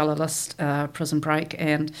the bestseller list, Prison Break,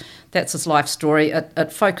 and that's his life story.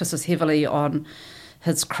 It focuses heavily on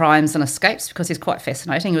his crimes and escapes because he's quite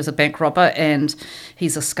fascinating. He was a bank robber and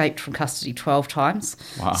he's escaped from custody 12 times.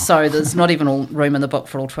 Wow. So there's not even room in the book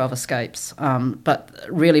for all 12 escapes. But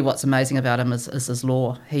really what's amazing about him is his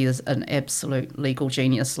law. He is an absolute legal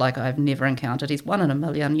genius like I've never encountered. He's one in a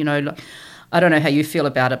million. I don't know how you feel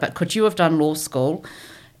about it, but could you have done law school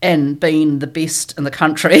and been the best in the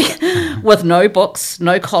country with no books,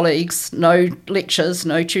 no colleagues, no lectures,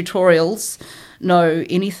 no tutorials, no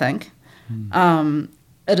anything?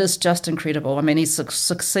 It is just incredible. I mean, he's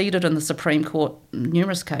succeeded in the Supreme Court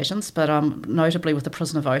numerous occasions, but notably with the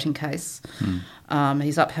prisoner voting case.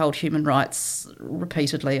 He's upheld human rights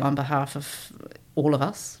repeatedly on behalf of all of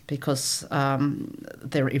us because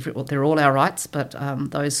they're all our rights, but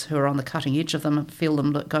those who are on the cutting edge of them feel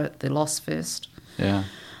them go at their loss first. Yeah.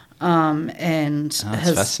 And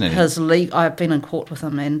that's fascinating. I've been in court with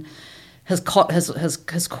him, and his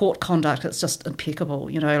court conduct, it's just impeccable.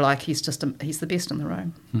 He's the best in the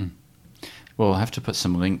room. Well, we'll have to put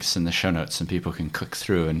some links in the show notes and people can click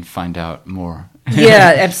through and find out more.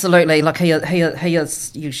 Yeah, absolutely. Like he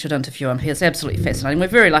is. You should interview him. He is absolutely fascinating. We're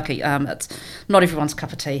very lucky. It's not everyone's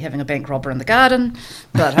cup of tea having a bank robber in the garden,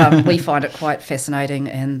 but we find it quite fascinating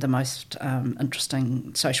and the most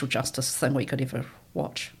interesting social justice thing we could ever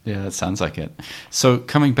watch. Yeah, that sounds like it. So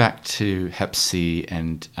coming back to Hep C,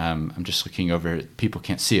 and I'm just looking over, people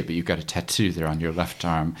can't see it, but you've got a tattoo there on your left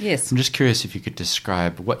arm. Yes. I'm just curious if you could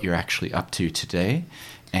describe what you're actually up to today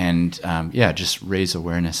and, just raise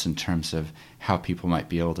awareness in terms of how people might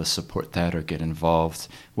be able to support that or get involved.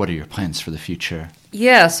 What are your plans for the future?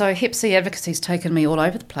 Yeah, so Hep C advocacy's taken me all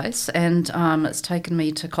over the place, and it's taken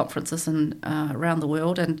me to conferences around the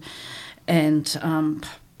world and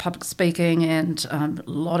public speaking and a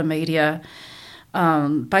lot of media.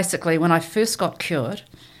 Basically, when I first got cured,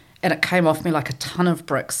 and it came off me like a ton of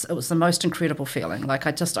bricks, it was the most incredible feeling. Like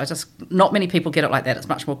I just, not many people get it like that. It's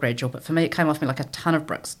much more gradual, but for me, it came off me like a ton of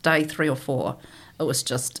bricks. Day 3 or 4, it was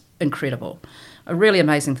just incredible. A really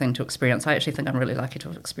amazing thing to experience. I actually think I'm really lucky to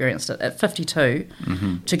have experienced it at 52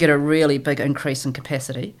 to get a really big increase in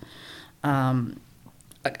capacity. And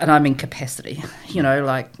I mean capacity,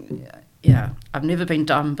 I've never been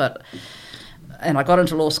dumb, and I got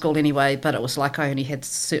into law school anyway, but it was like I only had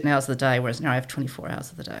certain hours of the day, whereas now I have 24 hours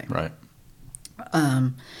of the day. Right.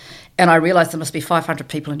 And I realised there must be 500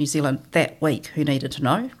 people in New Zealand that week who needed to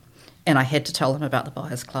know, and I had to tell them about the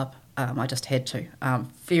Buyers Club. I just had to.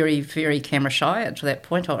 Very, very camera shy, and to that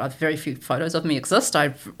point, very few photos of me exist.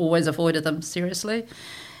 I've always avoided them seriously.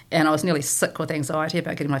 And I was nearly sick with anxiety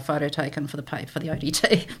about getting my photo taken for the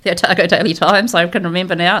ODT, the Otago Daily Times. I can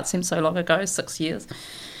remember now, it seems so long ago, 6 years.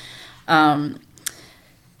 5,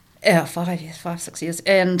 6 years.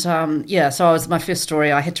 And so I was my first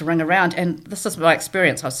story, I had to ring around. And this is my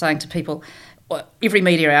experience. I was saying to people, every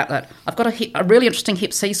media outlet, I've got a really interesting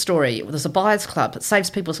Hep C story. There's a Buyers Club. It saves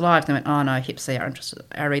people's lives. They went, oh no, Hep C,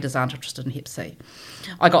 our readers aren't interested in Hep C.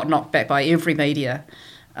 I got knocked back by every media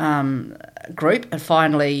group, and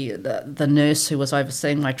finally the nurse who was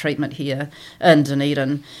overseeing my treatment here in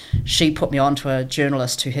Dunedin, she put me on to a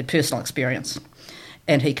journalist who had personal experience,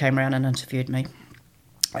 and he came around and interviewed me,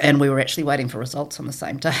 and we were actually waiting for results on the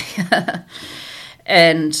same day.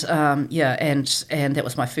 and that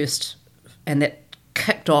was my first, and that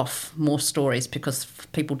kicked off more stories because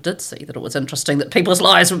people did see that it was interesting that people's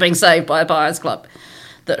lives were being saved by a Buyers Club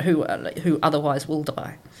who otherwise will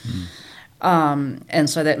die. And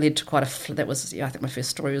so that led to quite that was, I think my first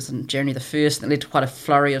story was in January the 1st, and it led to quite a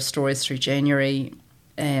flurry of stories through January,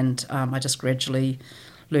 and I just gradually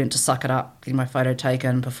learned to suck it up, getting my photo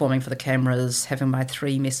taken, performing for the cameras, having my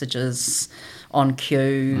 3 messages on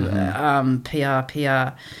cue,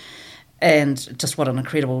 PR, and just what an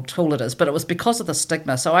incredible tool it is. But it was because of the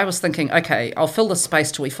stigma. So I was thinking, okay, I'll fill this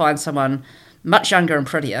space till we find someone much younger and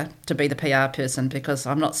prettier to be the PR person, because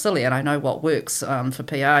I'm not silly and I know what works. For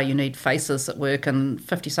PR, you need faces that work, and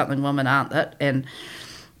 50-something women aren't it, and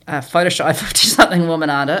Photoshop 50-something women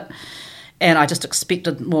aren't it. And I just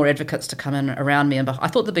expected more advocates to come in around me. And I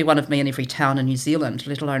thought there'd be one of me in every town in New Zealand,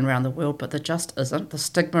 let alone around the world, but there just isn't. The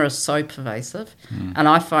stigma is so pervasive. And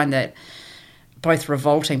I find that both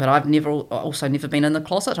revolting, but I've also never been in the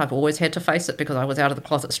closet. I've always had to face it because I was out of the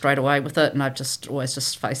closet straight away with it, and I've just always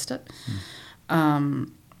just faced it.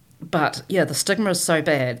 But yeah, the stigma is so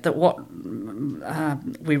bad that what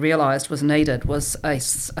we realised was needed was a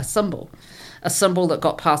symbol that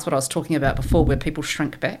got past what I was talking about before, where people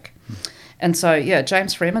shrink back. And so, yeah,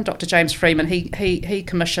 Dr. James Freeman, he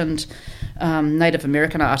commissioned Native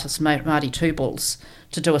American artist Marty Two Bulls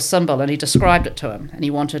to do a symbol, and he described it to him. And he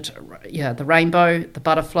wanted, the rainbow, the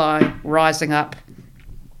butterfly rising up,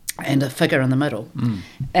 and a figure in the middle.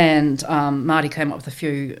 And Marty came up with a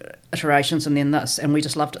few iterations, and then this, and we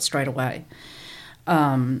just loved it straight away.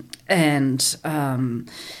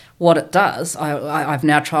 What it does, I've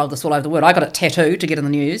now trialled this all over the world. I got it tattooed to get in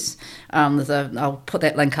the news. I'll put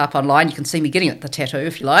that link up online. You can see me getting it, the tattoo,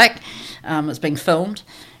 if you like. It's being filmed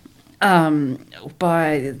by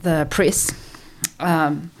the press.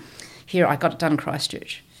 Here, I got it done in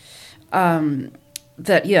Christchurch.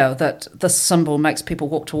 That this symbol makes people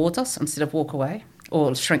walk towards us instead of walk away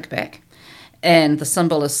or shrink back. And the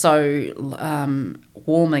symbol is so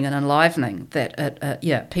warming and enlivening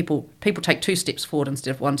that people take 2 steps forward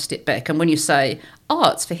instead of 1 step back. And when you say,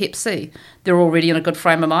 "Oh, it's for Hep C," they're already in a good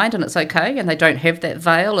frame of mind and it's okay, and they don't have that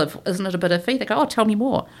veil of "isn't it a bit iffy?" They go, "Oh, tell me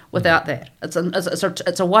more." Without that, it's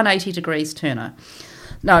a 180 degrees turner.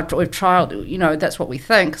 No, we've trialled. That's what we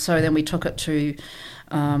think. So then we took it to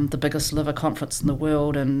the biggest liver conference in the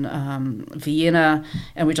world in Vienna,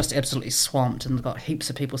 and we just absolutely swamped and got heaps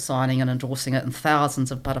of people signing and endorsing it, and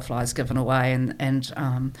thousands of butterflies given away, and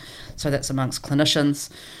so that's amongst clinicians.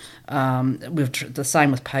 The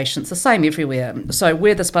same with patients, the same everywhere. So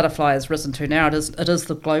where this butterfly has risen to now, it is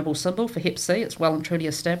the global symbol for Hep C. It's well and truly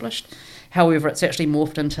established. However, it's actually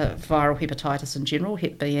morphed into viral hepatitis in general,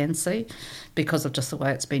 Hep B and C, because of just the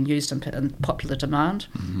way it's been used in popular demand.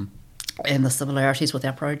 And the similarities with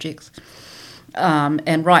our projects.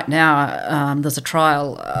 And right now, there's a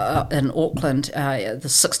trial in Auckland, the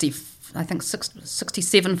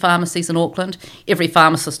 67 pharmacies in Auckland. Every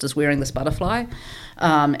pharmacist is wearing this butterfly.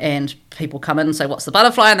 And people come in and say, "What's the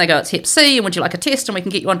butterfly?" And they go, "It's Hep C, and would you like a test? And we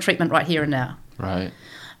can get you on treatment right here and now." Right.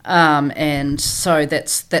 And so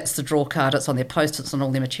that's the draw card. It's on their post-its and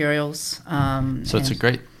all their materials. So it's a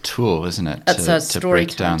great tool, isn't it, to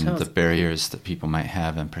break down the barriers that people might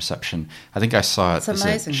have in perception. I think I saw it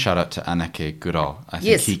as a shout out to Anake Goodall. I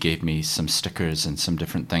think he gave me some stickers and some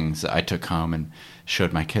different things that I took home and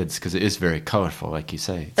showed my kids, because it is very colourful, like you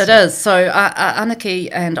say. It is. So Anake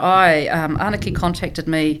and Anake contacted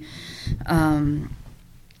me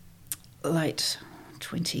late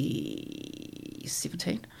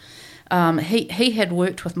 2017. He had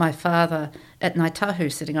worked with my father at Ngāi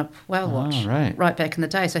Tahu setting up Whale Watch right back in the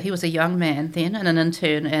day. So he was a young man then and an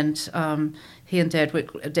intern, and he and Dad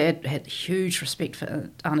worked. Dad had huge respect for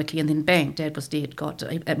Anake, and then bang, Dad was dead. God,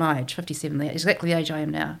 at my age, 57, exactly the age I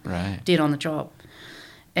am now. Right. Dead on the job,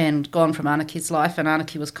 and gone from Anake's life, and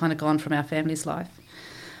Anake was kind of gone from our family's life.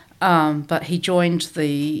 But he joined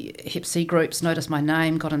the Hep C groups, noticed my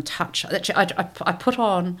name, got in touch. Actually, I put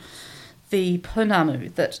on the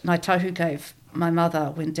punamu that Ngāi Tahu gave my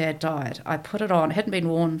mother when Dad died. I put it on. It hadn't been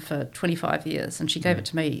worn for 25 years, and she gave it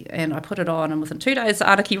to me, and I put it on, and within 2 days,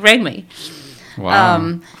 Anake rang me.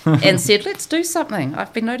 Wow. And said, "Let's do something.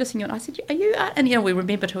 I've been noticing you." And I said, "Are you?" And we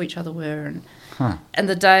remembered who each other were. And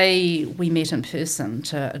the day we met in person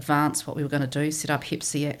to advance what we were going to do, set up Hep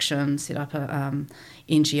C Action, set up a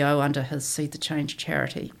NGO under his Seed the Change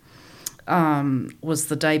charity, was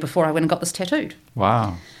the day before I went and got this tattooed.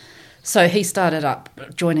 Wow. So he started up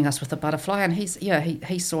joining us with the butterfly, and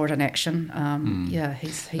he saw it in action.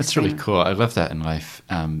 He's That's really cool. I love that in life,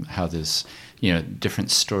 how there's different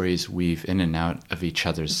stories weave in and out of each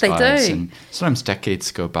other's lives. Do. And sometimes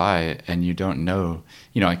decades go by and you don't know,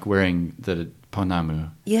 like wearing the ponamu.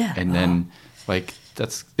 Yeah. And then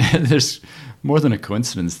that's there's more than a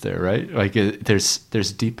coincidence there, right? Like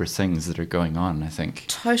there's deeper things that are going on, I think.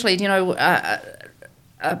 Totally.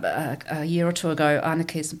 A year or two ago,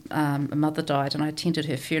 Anake's mother died, and I attended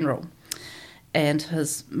her funeral. And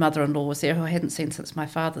his mother-in-law was there, who I hadn't seen since my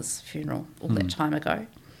father's funeral all that time ago.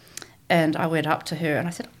 And I went up to her and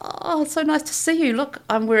I said, "Oh, it's so nice to see you. Look,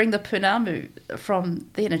 I'm wearing the pounamu from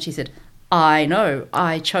then." And she said, "I know,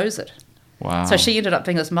 I chose it." Wow. So she ended up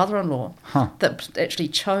being his mother-in-law that actually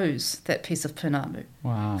chose that piece of pounamu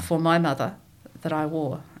for my mother that I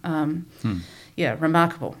wore. Yeah,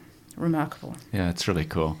 remarkable. Yeah, it's really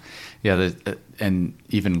cool. Yeah, and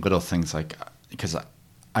even little things like, because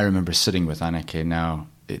I remember sitting with Anake now,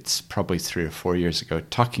 it's probably 3 or 4 years ago,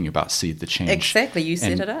 talking about Seed the Change. Exactly, you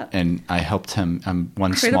set it up. And I helped him,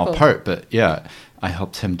 one Incredible. small part, but yeah, I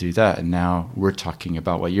helped him do that. And now we're talking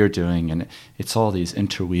about what you're doing, and it's all these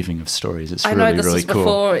interweaving of stories. It's really cool. I know this is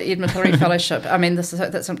before Edmund Hillary Fellowship. I mean,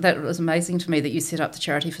 that was amazing to me that you set up the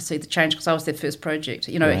charity for Seed the Change, because I was their first project.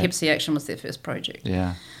 You know, Right. Hep C Action was their first project.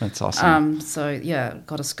 Yeah, that's awesome. So yeah,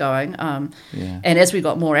 got us going. Yeah. And as we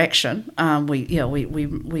got more action,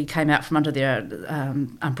 we came out from under their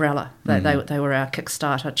umbrella. They were our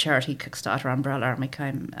charity Kickstarter umbrella, and we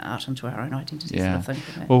came out into our own identity. Yeah. Sort of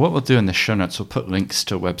thing. Well, what we'll do in the show notes, we'll put links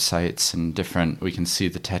to websites and we can see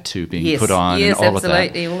the tattoo being put on and all of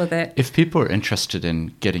that. Yes, all of that. If people are interested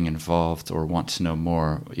in getting involved or want to know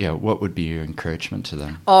more, what would be your encouragement to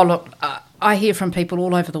them? Oh, look, I hear from people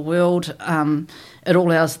all over the world at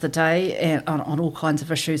all hours of the day and on all kinds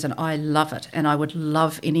of issues, and I love it. And I would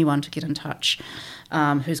love anyone to get in touch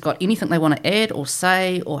who's got anything they want to add or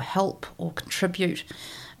say or help or contribute.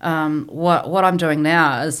 What I'm doing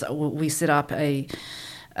now is we set up a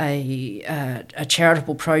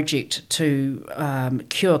charitable project to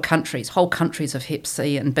cure whole countries of Hep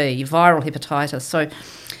C and B, viral hepatitis. So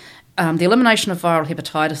the elimination of viral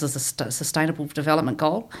hepatitis is a sustainable development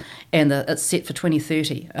goal, and it's set for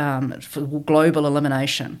 2030 for global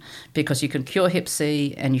elimination, because you can cure Hep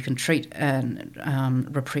C and you can treat and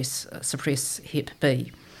suppress Hep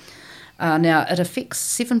B. Now, it affects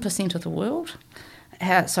 7% of the world.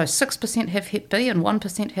 So 6% have Hep B and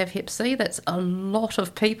 1% have Hep C. That's a lot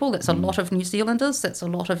of people. That's a lot of New Zealanders. That's a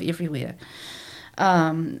lot of everywhere.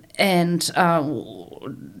 Biting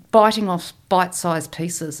off bite-sized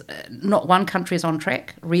pieces. Not one country is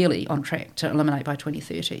really on track to eliminate by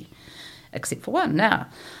 2030, except for one now.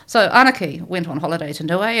 So Anake went on holiday to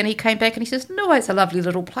Niue, and he came back and he says, "Niue's a lovely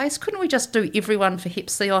little place. Couldn't we just do everyone for Hep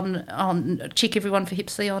C check everyone for Hep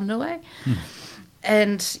C on Niue?"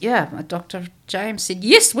 And Dr. James said,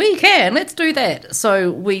 "Yes, we can. Let's do that."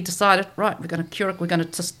 So we decided, right, we're going to cure it. We're going to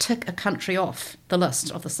just tick a country off the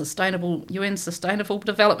list of the UN Sustainable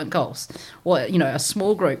Development Goals. Or, a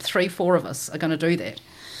small group, 3-4 of us, are going to do that.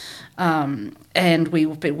 And we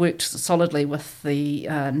worked solidly with the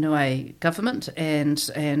Niue government and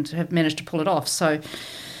have managed to pull it off. So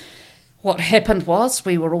what happened was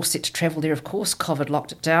we were all set to travel there, of course. COVID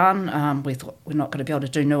locked it down. We thought we're not going to be able to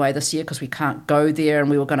do Niue this year because we can't go there, and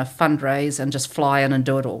we were going to fundraise and just fly in and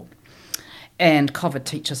do it all. And COVID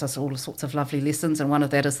teaches us all sorts of lovely lessons, and one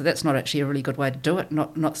of that is that's not actually a really good way to do it.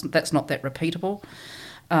 That's not that repeatable.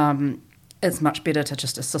 It's much better to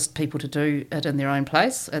just assist people to do it in their own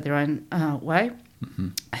place, at their own way. Mm-hmm.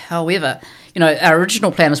 However, our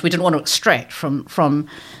original plan is we didn't want to extract from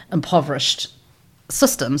impoverished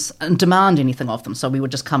systems and demand anything of them, so we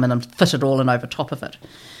would just come in and fit it all in over top of it.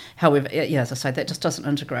 However, as I say, that just doesn't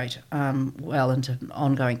integrate well into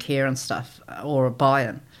ongoing care and stuff or a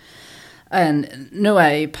buy-in. And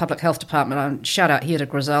Niue Public Health Department, shout out here to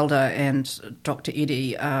Griselda and Dr.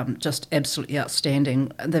 Eddie, just absolutely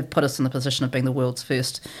outstanding. They've put us in the position of being the world's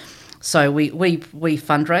first. So we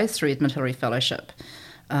fundraised through Edmund Hillary Fellowship,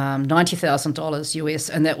 $90,000 US,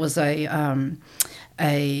 and that was a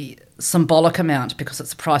symbolic amount because it's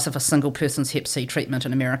the price of a single person's Hep C treatment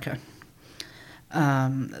in America.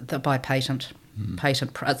 By patent.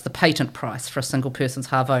 It's the patent price for a single person's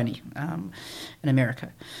Harvoni in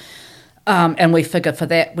America. And we figure for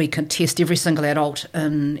that we can test every single adult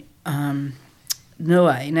in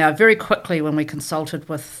Niue. Now, very quickly when we consulted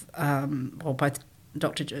with both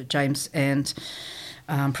Dr. James and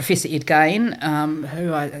Professor Ed Gain,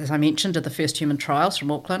 who, as I mentioned, did the first human trials from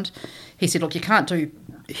Auckland, he said, look, you can't do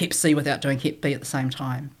Hep C without doing Hep B at the same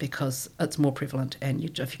time because it's more prevalent, and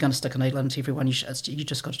if you're going to stick a needle into everyone, you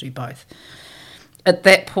just got to do both. At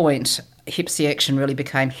that point, Hep C Action really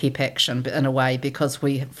became Hep Action in a way, because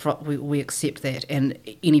we accept that, and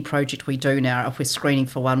any project we do now, if we're screening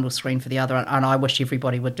for one, we'll screen for the other, and I wish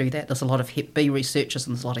everybody would do that. There's a lot of Hep B researchers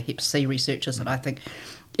and there's a lot of Hep C researchers, and I think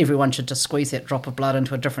everyone should just squeeze that drop of blood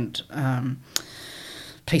into a different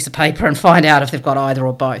piece of paper and find out if they've got either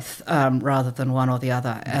or both, rather than one or the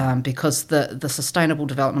other, because the Sustainable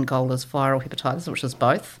Development Goal is viral hepatitis, which is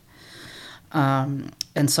both.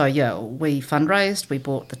 And so, we fundraised, we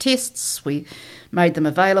bought the tests, we made them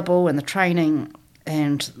available and the training,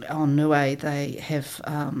 and on Niue they have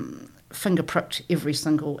finger-pricked every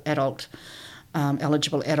single adult,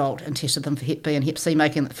 eligible adult, and tested them for Hep B and Hep C,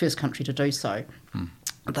 making it the first country to do so.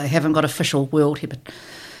 They haven't got official World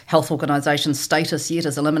Health Organisation status yet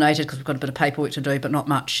as eliminated, because we've got a bit of paperwork to do, but not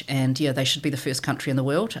much. And they should be the first country in the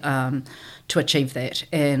world to achieve that.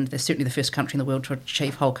 And they're certainly the first country in the world to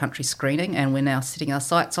achieve whole country screening. And we're now setting our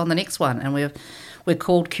sights on the next one. And we're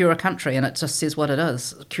called Cure a Country, and it just says what it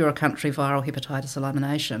is: Cure a Country viral hepatitis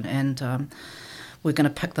elimination. And we're going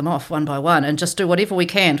to pick them off one by one and just do whatever we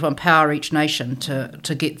can to empower each nation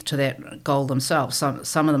to get to that goal themselves.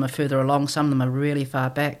 Some of them are further along, some of them are really far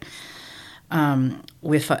back.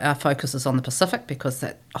 Our focus is on the Pacific, because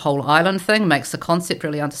that whole island thing makes the concept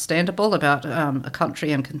really understandable about a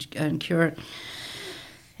country and cure it.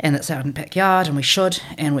 And it's out in the backyard, and we should.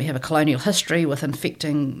 And we have a colonial history with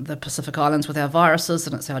infecting the Pacific Islands with our viruses,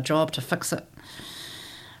 and it's our job to fix it.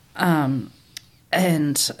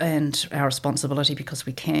 And our responsibility, because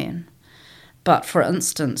we can. But for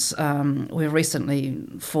instance, we've recently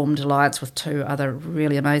formed alliance with 2 other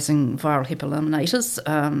really amazing viral Hep eliminators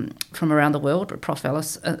from around the world, Prof.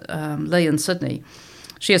 Alice Lee in Sydney.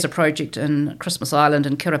 She has a project in Christmas Island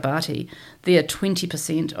in Kiribati. There,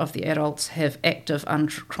 20% of the adults have active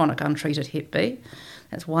chronic untreated Hep B.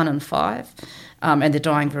 That's 1 in 5, and they're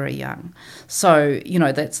dying very young. So,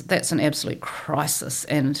 that's an absolute crisis.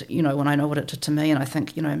 And, when I know what it did to me, and I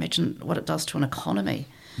think, imagine what it does to an economy.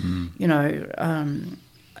 You know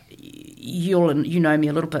me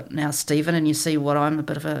a little bit now, Stephen, and you see what I'm a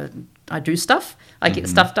bit of I do stuff. I get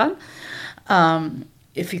stuff done.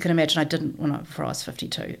 If you can imagine, I didn't before I was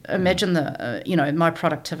 52. Imagine my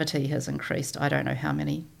productivity has increased, I don't know how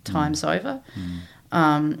many times over.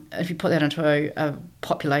 If you put that into a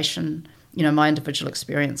population, my individual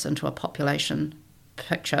experience into a population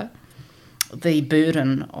picture, the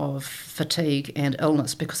burden of fatigue and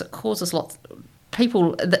illness, because it causes lots. We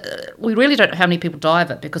really don't know how many people die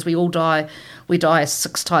of it, because we all die. We die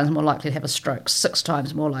 6 times more likely to have a stroke, 6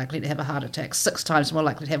 times more likely to have a heart attack, 6 times more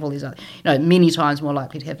likely to have all these other, many times more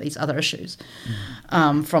likely to have these other issues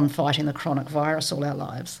from fighting the chronic virus all our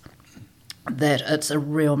lives. That it's a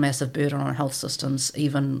real massive burden on health systems,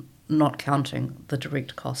 even not counting the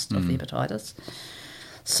direct cost of hepatitis.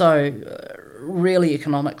 So really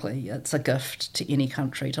economically, it's a gift to any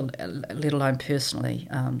country, let alone personally,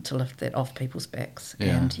 to lift that off people's backs.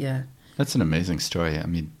 Yeah. And that's an amazing story. I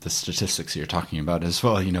mean, the statistics you're talking about as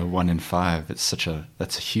well, 1 in 5, that's a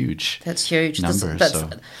huge number.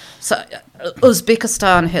 So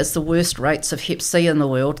Uzbekistan has the worst rates of Hep C in the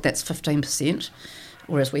world. That's 15%,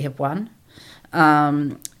 whereas we have 1.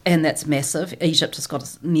 And that's massive. Egypt has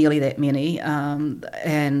got nearly that many,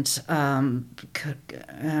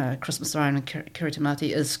 Christmas Island and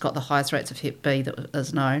Kiribati has got the highest rates of Hep B that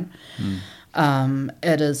is known.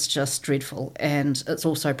 It is just dreadful, and it's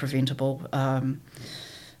also preventable.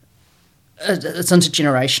 It's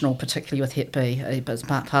intergenerational, particularly with Hep B, but it's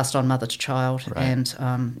passed on mother to child, right. And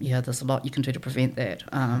there's a lot you can do to prevent that,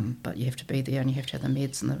 but you have to be there, and you have to have the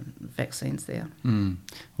meds and the vaccines there.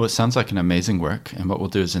 Well, it sounds like an amazing work, and what we'll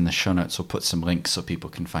do is in the show notes we'll put some links so people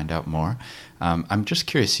can find out more. I'm just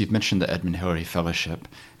curious, you've mentioned the Edmund Hillary Fellowship.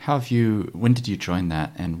 When did you join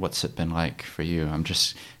that, and what's it been like for you?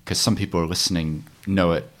 Because some people are listening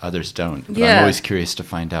know it, others don't. But I'm always curious to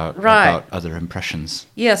find out about other impressions.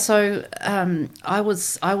 Yeah, so I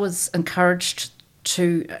was encouraged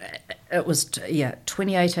to. It was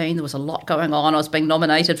 2018. There was a lot going on. I was being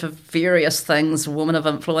nominated for various things, Woman of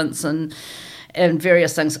Influence and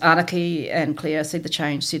various things. Anarchy and Claire Seed the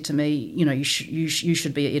Change said to me, you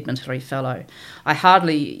should be an Edmund Hillary Fellow. I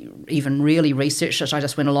hardly even really researched it. I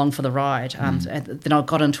just went along for the ride. And then I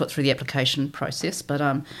got into it through the application process, but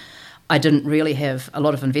I didn't really have a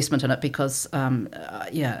lot of investment in it because,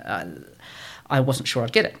 I wasn't sure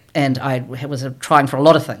I'd get it. And I was trying for a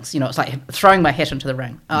lot of things. It's like throwing my hat into the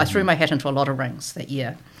ring. I threw my hat into a lot of rings that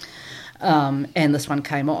year. And this one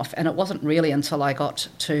came off. And it wasn't really until I got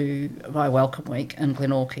to my Welcome Week in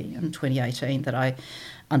Glenorchy in 2018 that I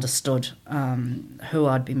understood who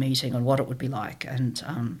I'd be meeting and what it would be like. And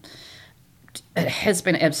it has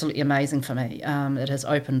been absolutely amazing for me. It has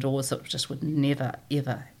opened doors that just would never,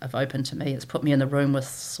 ever have opened to me. It's put me in the room with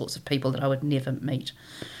sorts of people that I would never meet.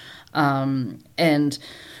 And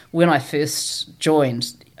when I first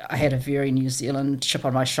joined, I had a very New Zealand chip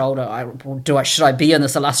on my shoulder. Should I be in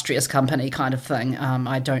this illustrious company kind of thing?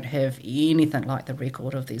 I don't have anything like the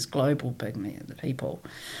record of these global big people.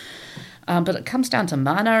 But it comes down to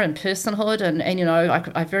mana and personhood, and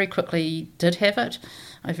I very quickly did have it.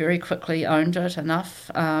 I very quickly owned it enough.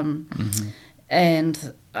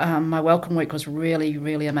 And my welcome week was really,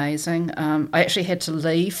 really amazing. I actually had to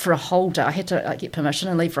leave for a whole day. I had to get permission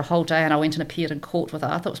and leave for a whole day, and I went and appeared in court with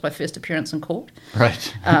Arthur. It was my first appearance in court,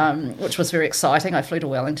 Right. which was very exciting. I flew to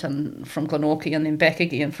Wellington from Glenorchy and then back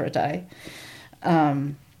again for a day.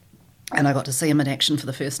 And I got to see him in action for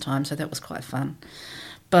the first time, so that was quite fun.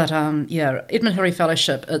 But Edmund Hillary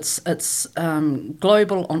Fellowship, it's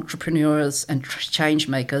global entrepreneurs and change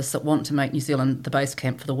makers that want to make New Zealand the base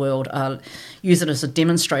camp for the world, use it as a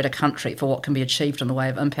demonstrator country for what can be achieved in the way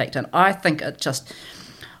of impact. And I think it just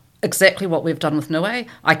exactly what we've done with Niue.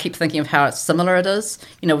 I keep thinking of how similar it is.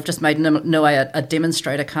 We've just made Niue a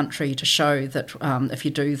demonstrator country to show that if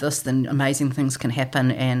you do this, then amazing things can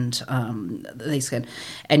happen, and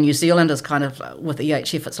And New Zealand is kind of with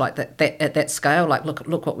EHF. It's like that at that scale. Like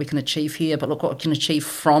look what we can achieve here, but look what we can achieve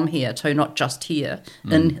from here too. Not just here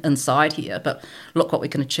inside here, but look what we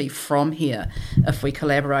can achieve from here if we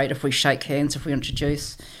collaborate, if we shake hands, if we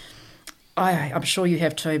introduce. I'm sure you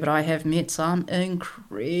have too, but I have met some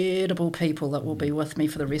incredible people that will be with me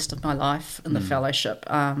for the rest of my life in the fellowship,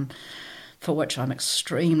 for which I'm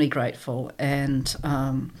extremely grateful. And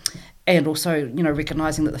also,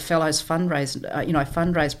 recognising that the fellows fundraise, I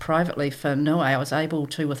fundraise privately for Niue. I was able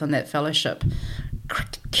to, within that fellowship,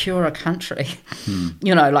 cure a country.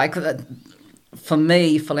 For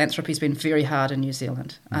me, philanthropy's been very hard in New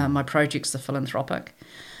Zealand. My projects are philanthropic.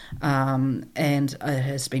 And it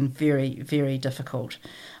has been very, very difficult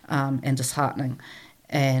and disheartening.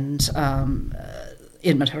 And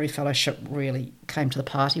Edmund Hillary Fellowship really came to the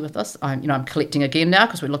party with this. I'm collecting again now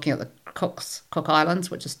because we're looking at the Cook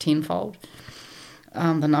Islands, which is tenfold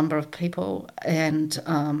the number of people, and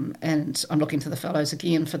I'm looking to the fellows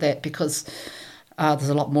again for that because there's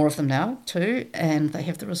a lot more of them now too, and they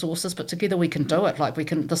have the resources. But together we can do it. Like we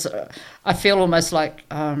can. I feel almost like.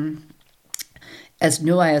 As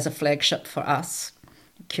Niue as a flagship for us,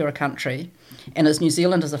 Cure a Country, and as New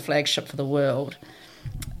Zealand as a flagship for the world,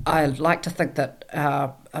 I like to think that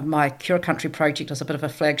my Cure a Country project is a bit of a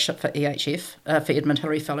flagship for EHF, for Edmund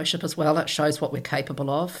Hillary Fellowship as well. It shows what we're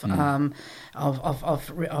capable of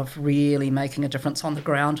really making a difference on the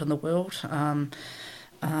ground in the world.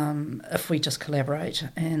 If we just collaborate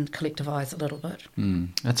and collectivise a little bit.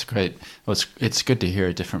 That's great. Well, it's good to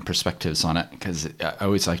hear different perspectives on it, because I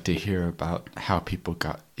always like to hear about how people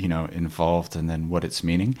got involved and then what it's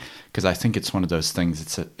meaning, because I think it's one of those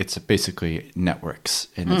things. It's basically networks,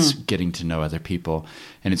 and it's getting to know other people,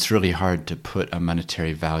 and it's really hard to put a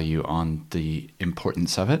monetary value on the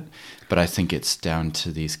importance of it. But I think it's down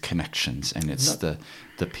to these connections, and it's the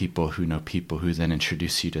people who know people who then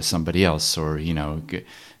introduce you to somebody else, or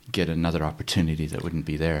get another opportunity that wouldn't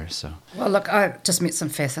be there. So, well, look, I just met some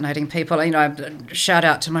fascinating people. Shout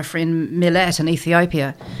out to my friend Milat in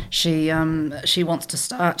Ethiopia. She wants to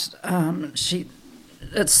start.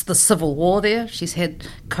 It's the civil war there. She's had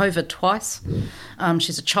COVID twice.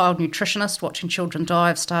 She's a child nutritionist, watching children die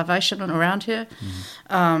of starvation around here.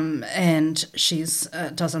 And she's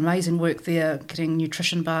does amazing work there, getting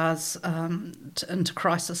nutrition bars into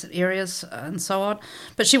crisis areas and so on.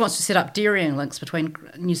 But she wants to set up dairying links between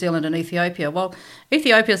New Zealand and Ethiopia. Well,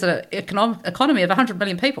 Ethiopia's an economy of 100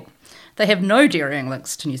 million people. They have no dairying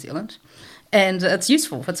links to New Zealand. And it's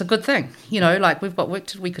useful. It's a good thing. We've got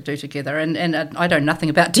work we could do together. And I know nothing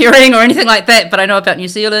about dairying or anything like that, but I know about New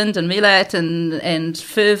Zealand and Milat and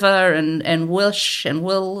Fervour and Wish and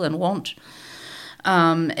Will and Want.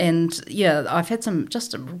 I've had some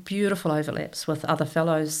just beautiful overlaps with other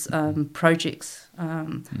fellows' projects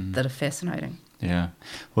that are fascinating. Yeah.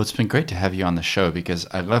 Well, it's been great to have you on the show, because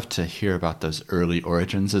I love to hear about those early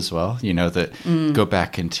origins as well, that go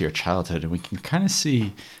back into your childhood, and we can kind of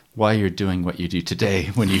see why you're doing what you do today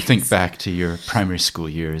when you think back to your primary school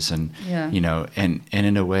years. And, and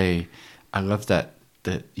in a way, I love that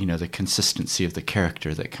the consistency of the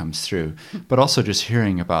character that comes through, but also just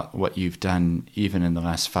hearing about what you've done even in the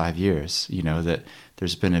last 5 years, that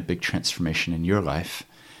there's been a big transformation in your life.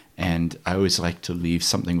 And I always like to leave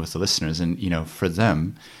something with the listeners, and, for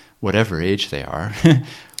them, whatever age they are,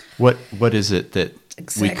 what is it that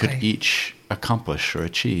we could each accomplish or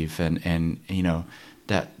achieve? And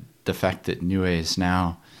that the fact that Niue is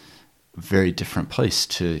now a very different place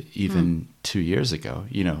to even 2 years ago,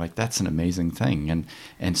 that's an amazing thing.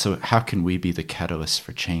 And so how can we be the catalyst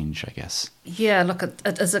for change, I guess? Yeah, look,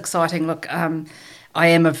 it is exciting. Look, I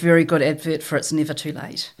am a very good advert for it's never too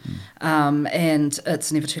late. And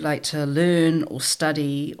it's never too late to learn or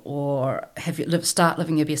study or start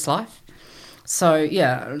living your best life. So,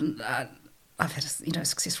 I've had a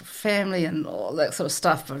successful family and all that sort of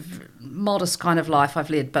stuff, a modest kind of life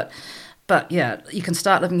I've led, but But yeah, you can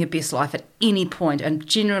start living your best life at any point, and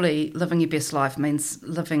generally living your best life means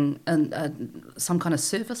living in some kind of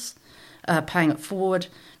service, paying it forward,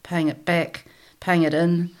 paying it back, paying it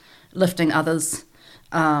in, lifting others,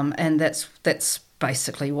 and that's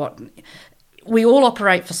basically what... We all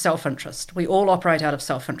operate for self-interest. We all operate out of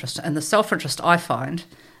self-interest, and the self-interest I find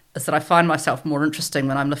is that I find myself more interesting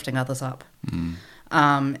when I'm lifting others up.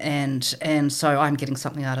 And so I'm getting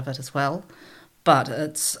something out of it as well. But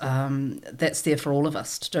it's that's there for all of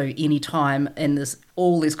us to do any time, and there's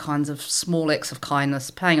all these kinds of small acts of kindness,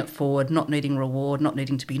 paying it forward, not needing reward, not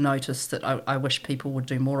needing to be noticed, that I wish people would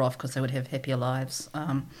do more of, because they would have happier lives,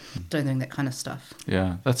 doing that kind of stuff.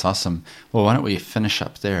 Yeah, that's awesome. Well, why don't we finish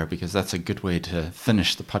up there, because that's a good way to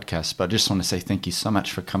finish the podcast. But I just want to say thank you so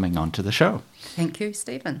much for coming on to the show. Thank you,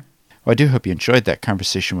 Stephen. Well, I do hope you enjoyed that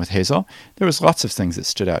conversation with Hazel. There was lots of things that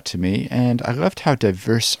stood out to me, and I loved how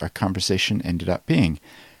diverse our conversation ended up being.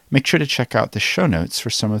 Make sure to check out the show notes for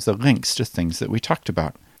some of the links to things that we talked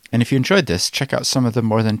about. And if you enjoyed this, check out some of the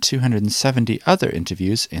more than 270 other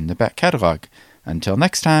interviews in the back catalog. Until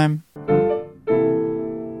next time!